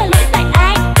 lỗi là lỗi tại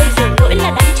ai, bây giờ lỗi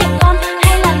là đám trẻ con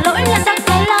hay là lỗi là do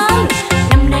cái lòng.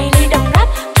 Năm nay Ly đọc rap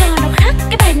cho nó khác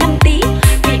cái bài năm tí,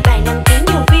 vì bài năm tí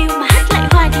nhiều view mà hát lại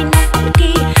hoài thì nó cũng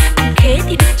kỳ.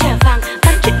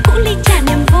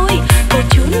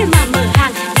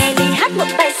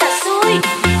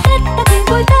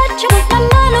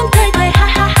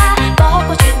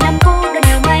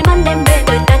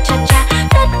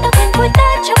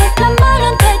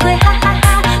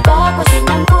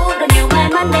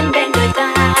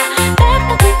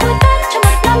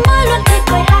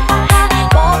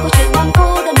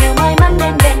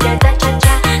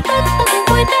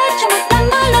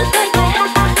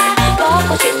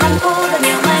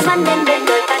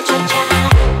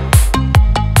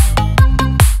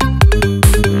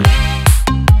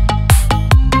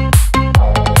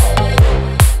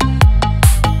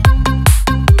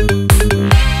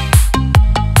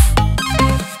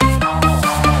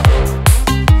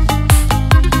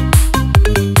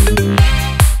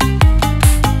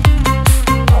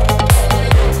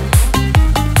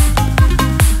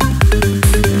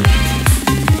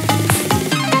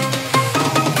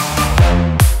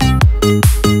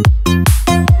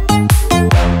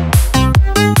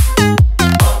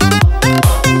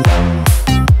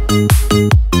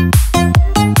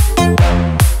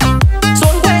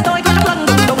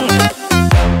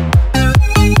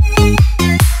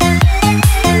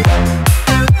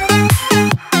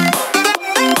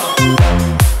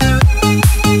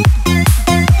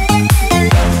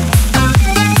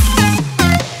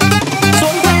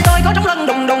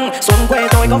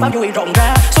 có bao vui rộn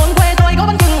ra. Xuân quê tôi có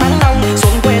bánh chưng mặn nồng,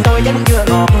 xuân quê tôi với bánh dưa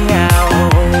ngọt ngào.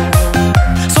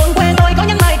 Xuân quê tôi có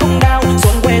nhánh mai cùng đào,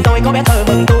 xuân quê tôi có bé thơ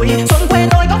mừng tôi, xuân quê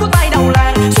tôi có phút tay đầu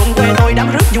làng, xuân quê tôi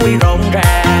đám rước vui rộn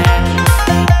ràng.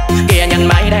 Kìa nhành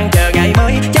mai đang chờ ngày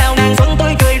mới, chào nàng xuân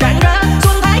tươi cười rạng rỡ,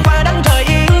 xuân thái qua đất trời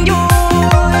yên vui.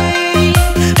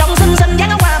 Trong xinh xinh dáng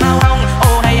áo hoa màu hồng,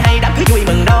 ô hay hay đám cưới vui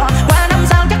mừng đó. Qua năm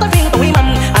sau chắc tới phiên tuổi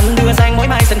mình, anh đưa sang mỗi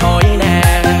mai xin hỏi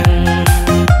nàng.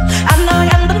 Anh ơi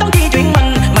anh tính toán chi chuyện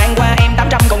mình, mang qua em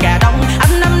 800 con gà trống.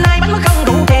 Anh năm nay bánh mứt không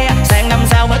rượu kè, sang năm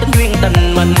sau mới tính duyên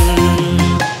tình mình.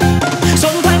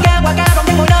 Xuân khoan ca qua ca rong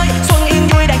trên mọi nơi, xuân yên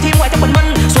vui đàn chim ngoài trong bình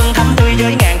minh, xuân thắm tươi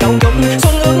với ngàn câu chúc,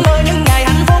 xuân ước mơ những ngày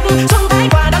hạnh phúc, xuân thái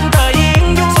qua đất trời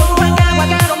yên vui. Xuân khoan ca qua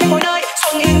ca rong trên mọi nơi,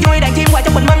 xuân yên vui đàn chim ngoài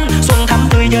trong bình minh, xuân thắm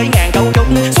tươi với ngàn câu chúc,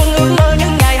 xuân ước mơ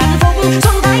những ngày hạnh phúc,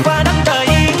 xuân thái qua đất trời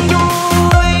yên vui.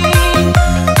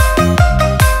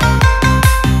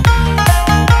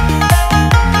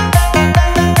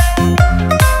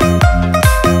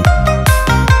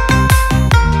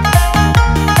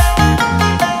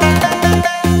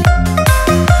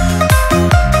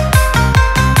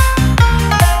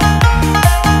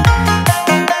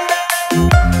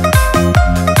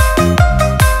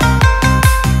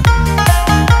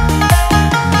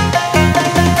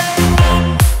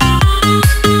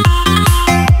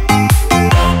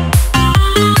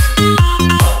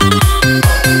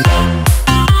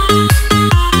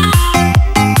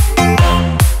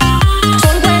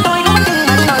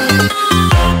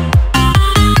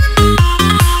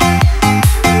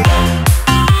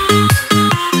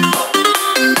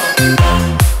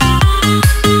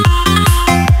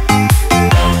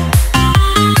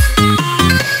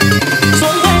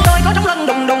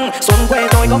 Xuân quê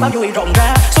tôi có bao vui rộn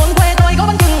ra, xuân quê tôi có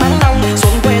bánh chưng mặn nồng,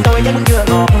 xuân quê tôi với bánh dưa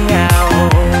ngọt ngào.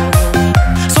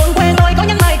 Xuân quê tôi có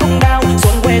nhánh mai cùng đào,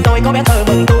 xuân quê tôi có bé thơ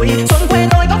mừng tôi, xuân quê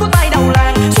tôi có phút tay đầu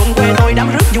làng, xuân quê tôi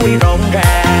đám rước vui rộn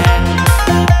ràng.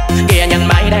 Kìa nhành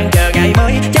mai đang chờ ngày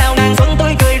mới, chào nàng xuân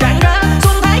tươi cười rạng rỡ,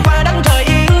 xuân thái qua đất trời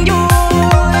yên vui.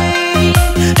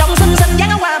 Trong xinh xinh dáng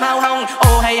áo hoa màu hồng,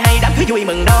 ô hay hay đám cưới vui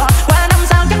mừng đó. Qua năm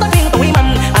sau chắc tới phiên tuổi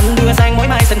mình, anh đưa sang mỗi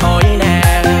mai xin hỏi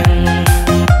nàng.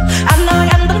 Anh ơi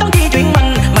anh tính toán chi chuyện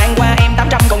mình, mang qua em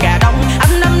 800 con gà trống.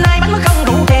 Anh năm nay bánh mứt không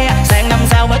rượu kè, sang năm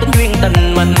sau mới tính duyên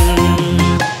tình mình.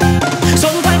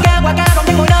 Xuân khoan ca qua ca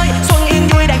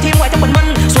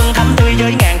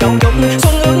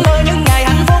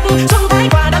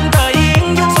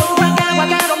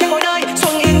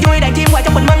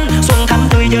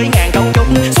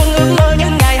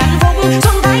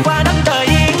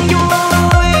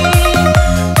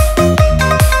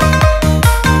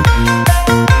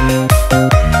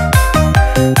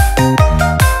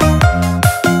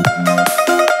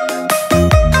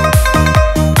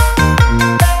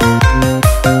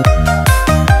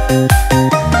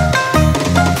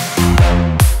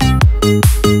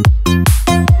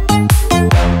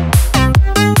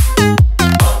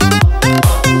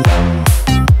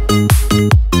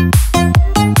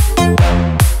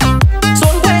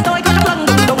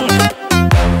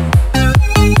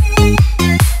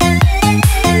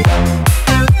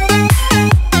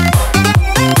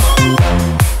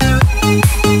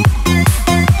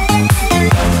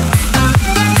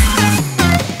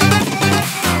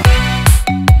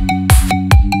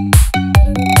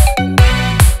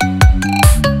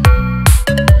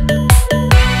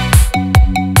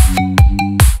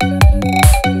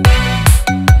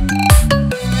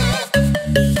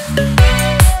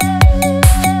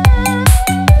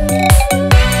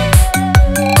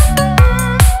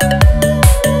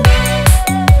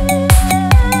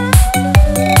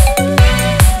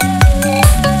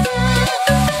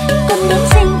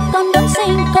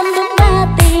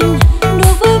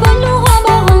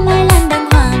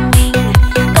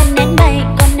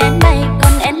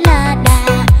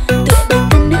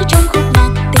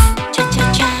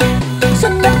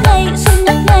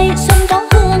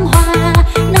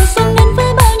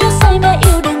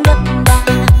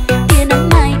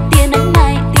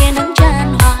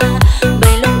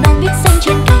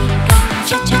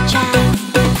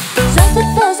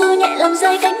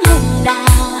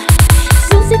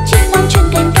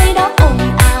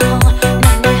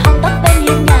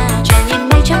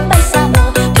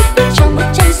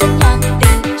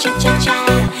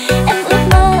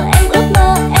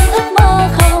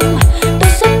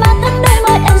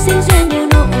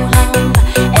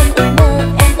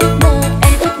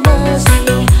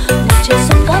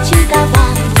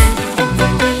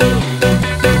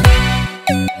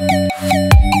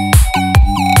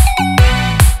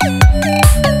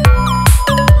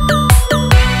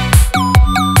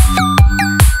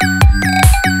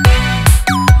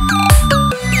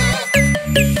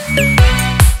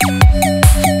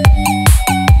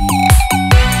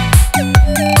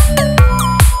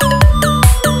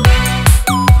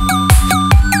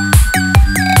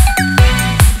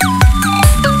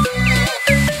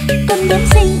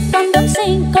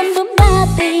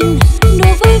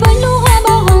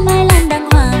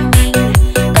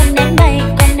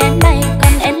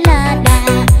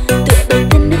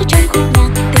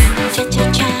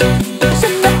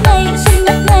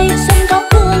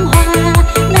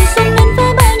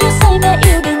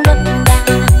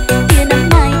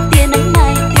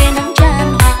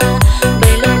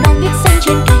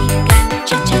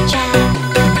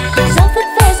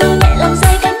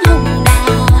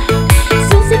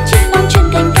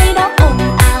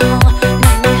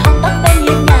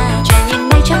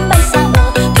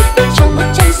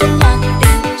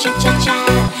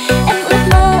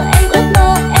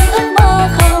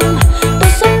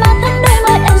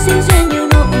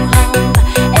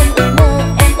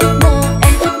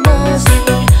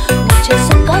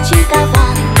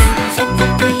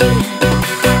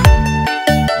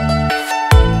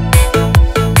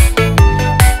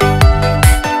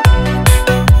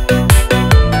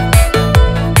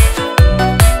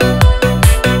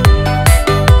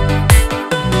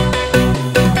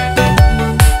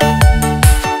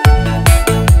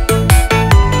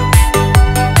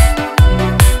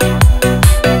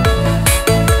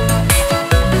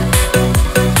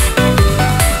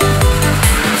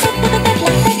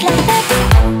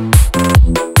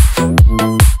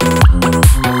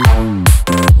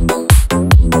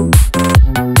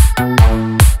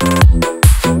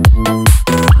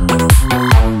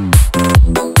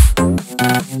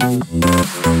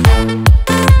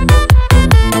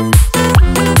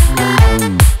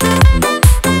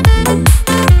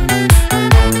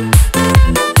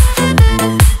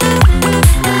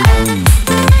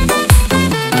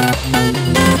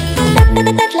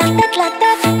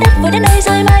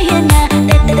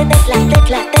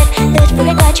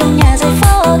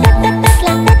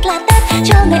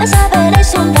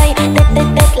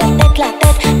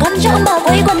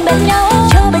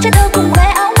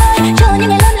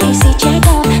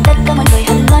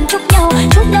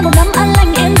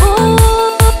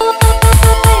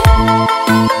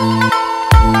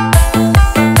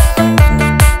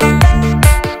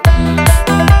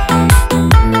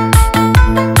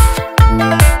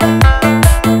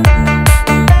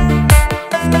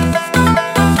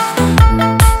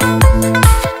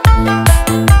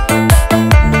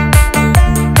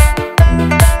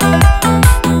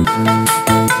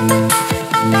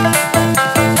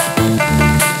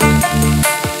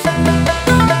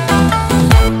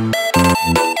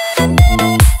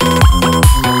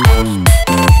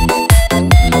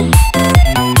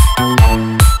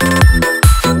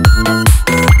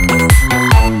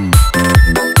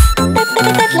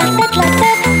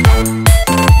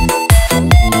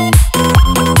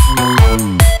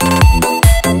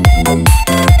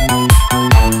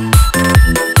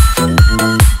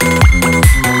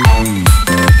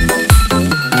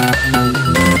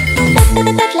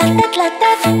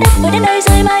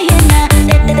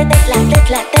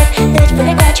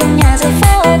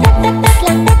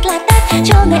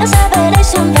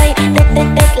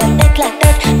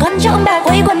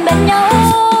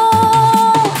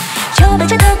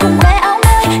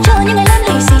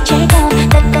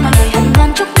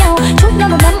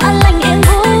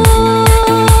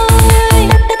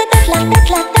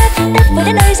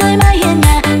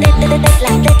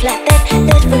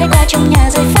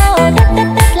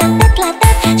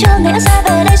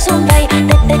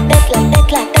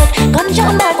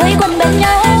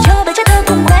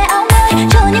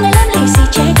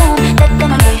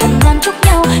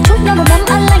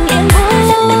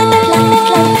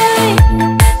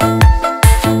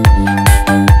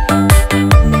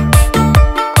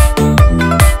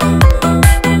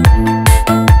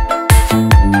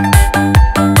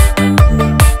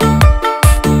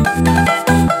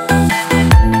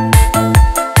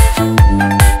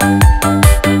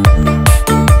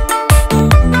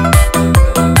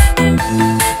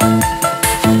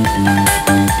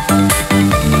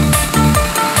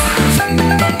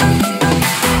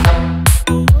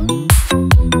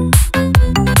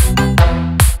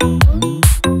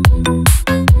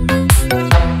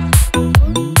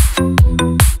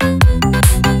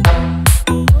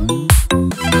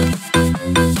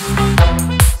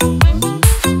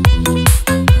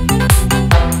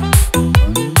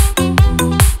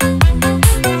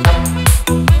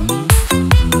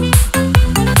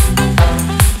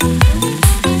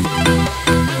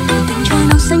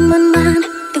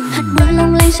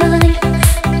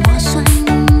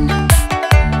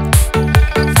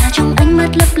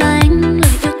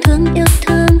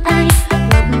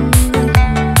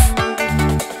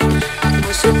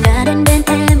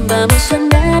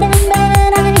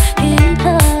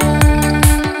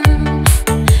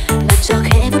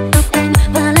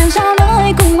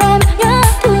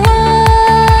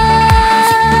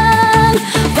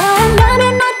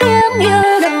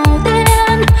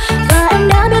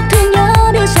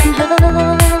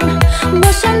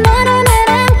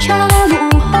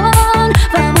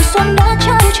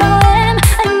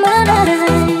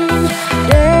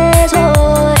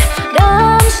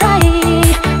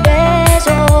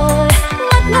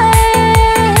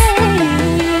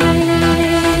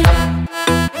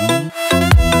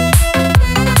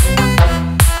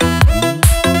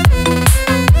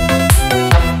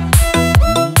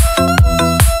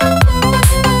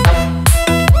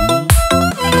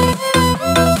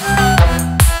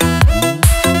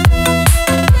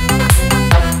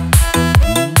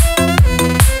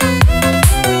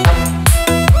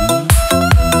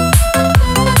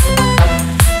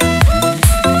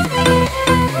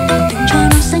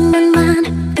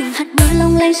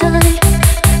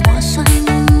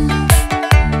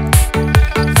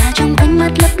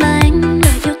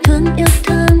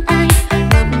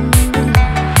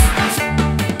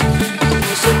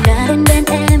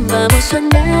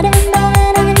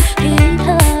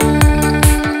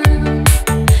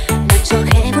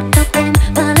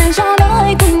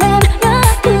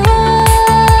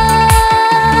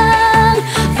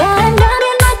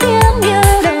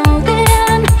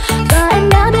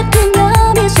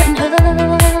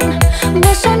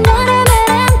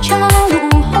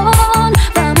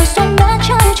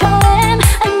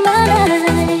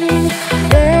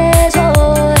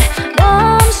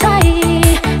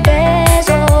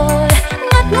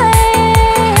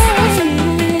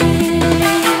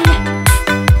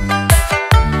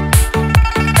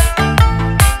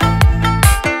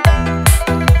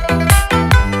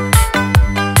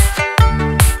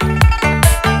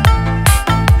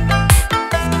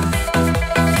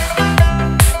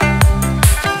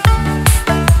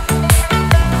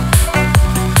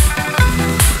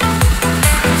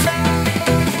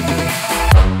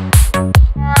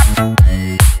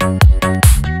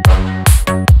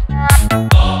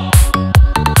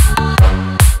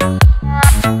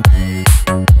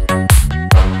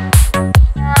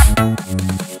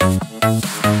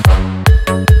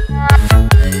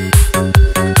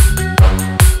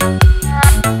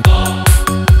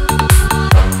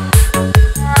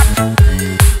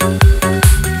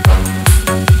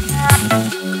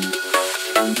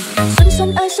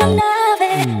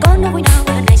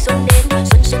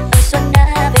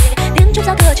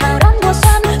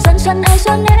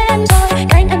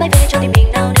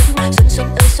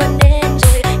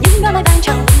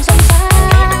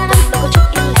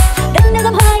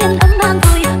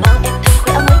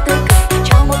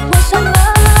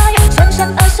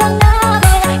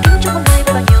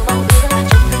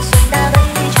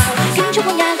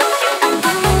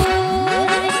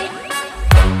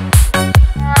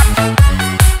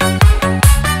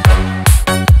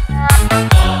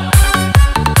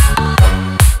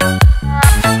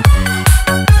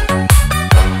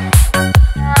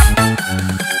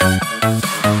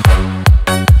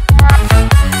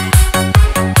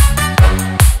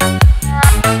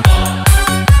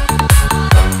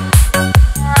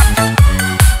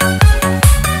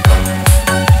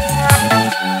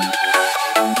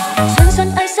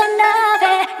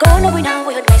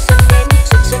ngày xuân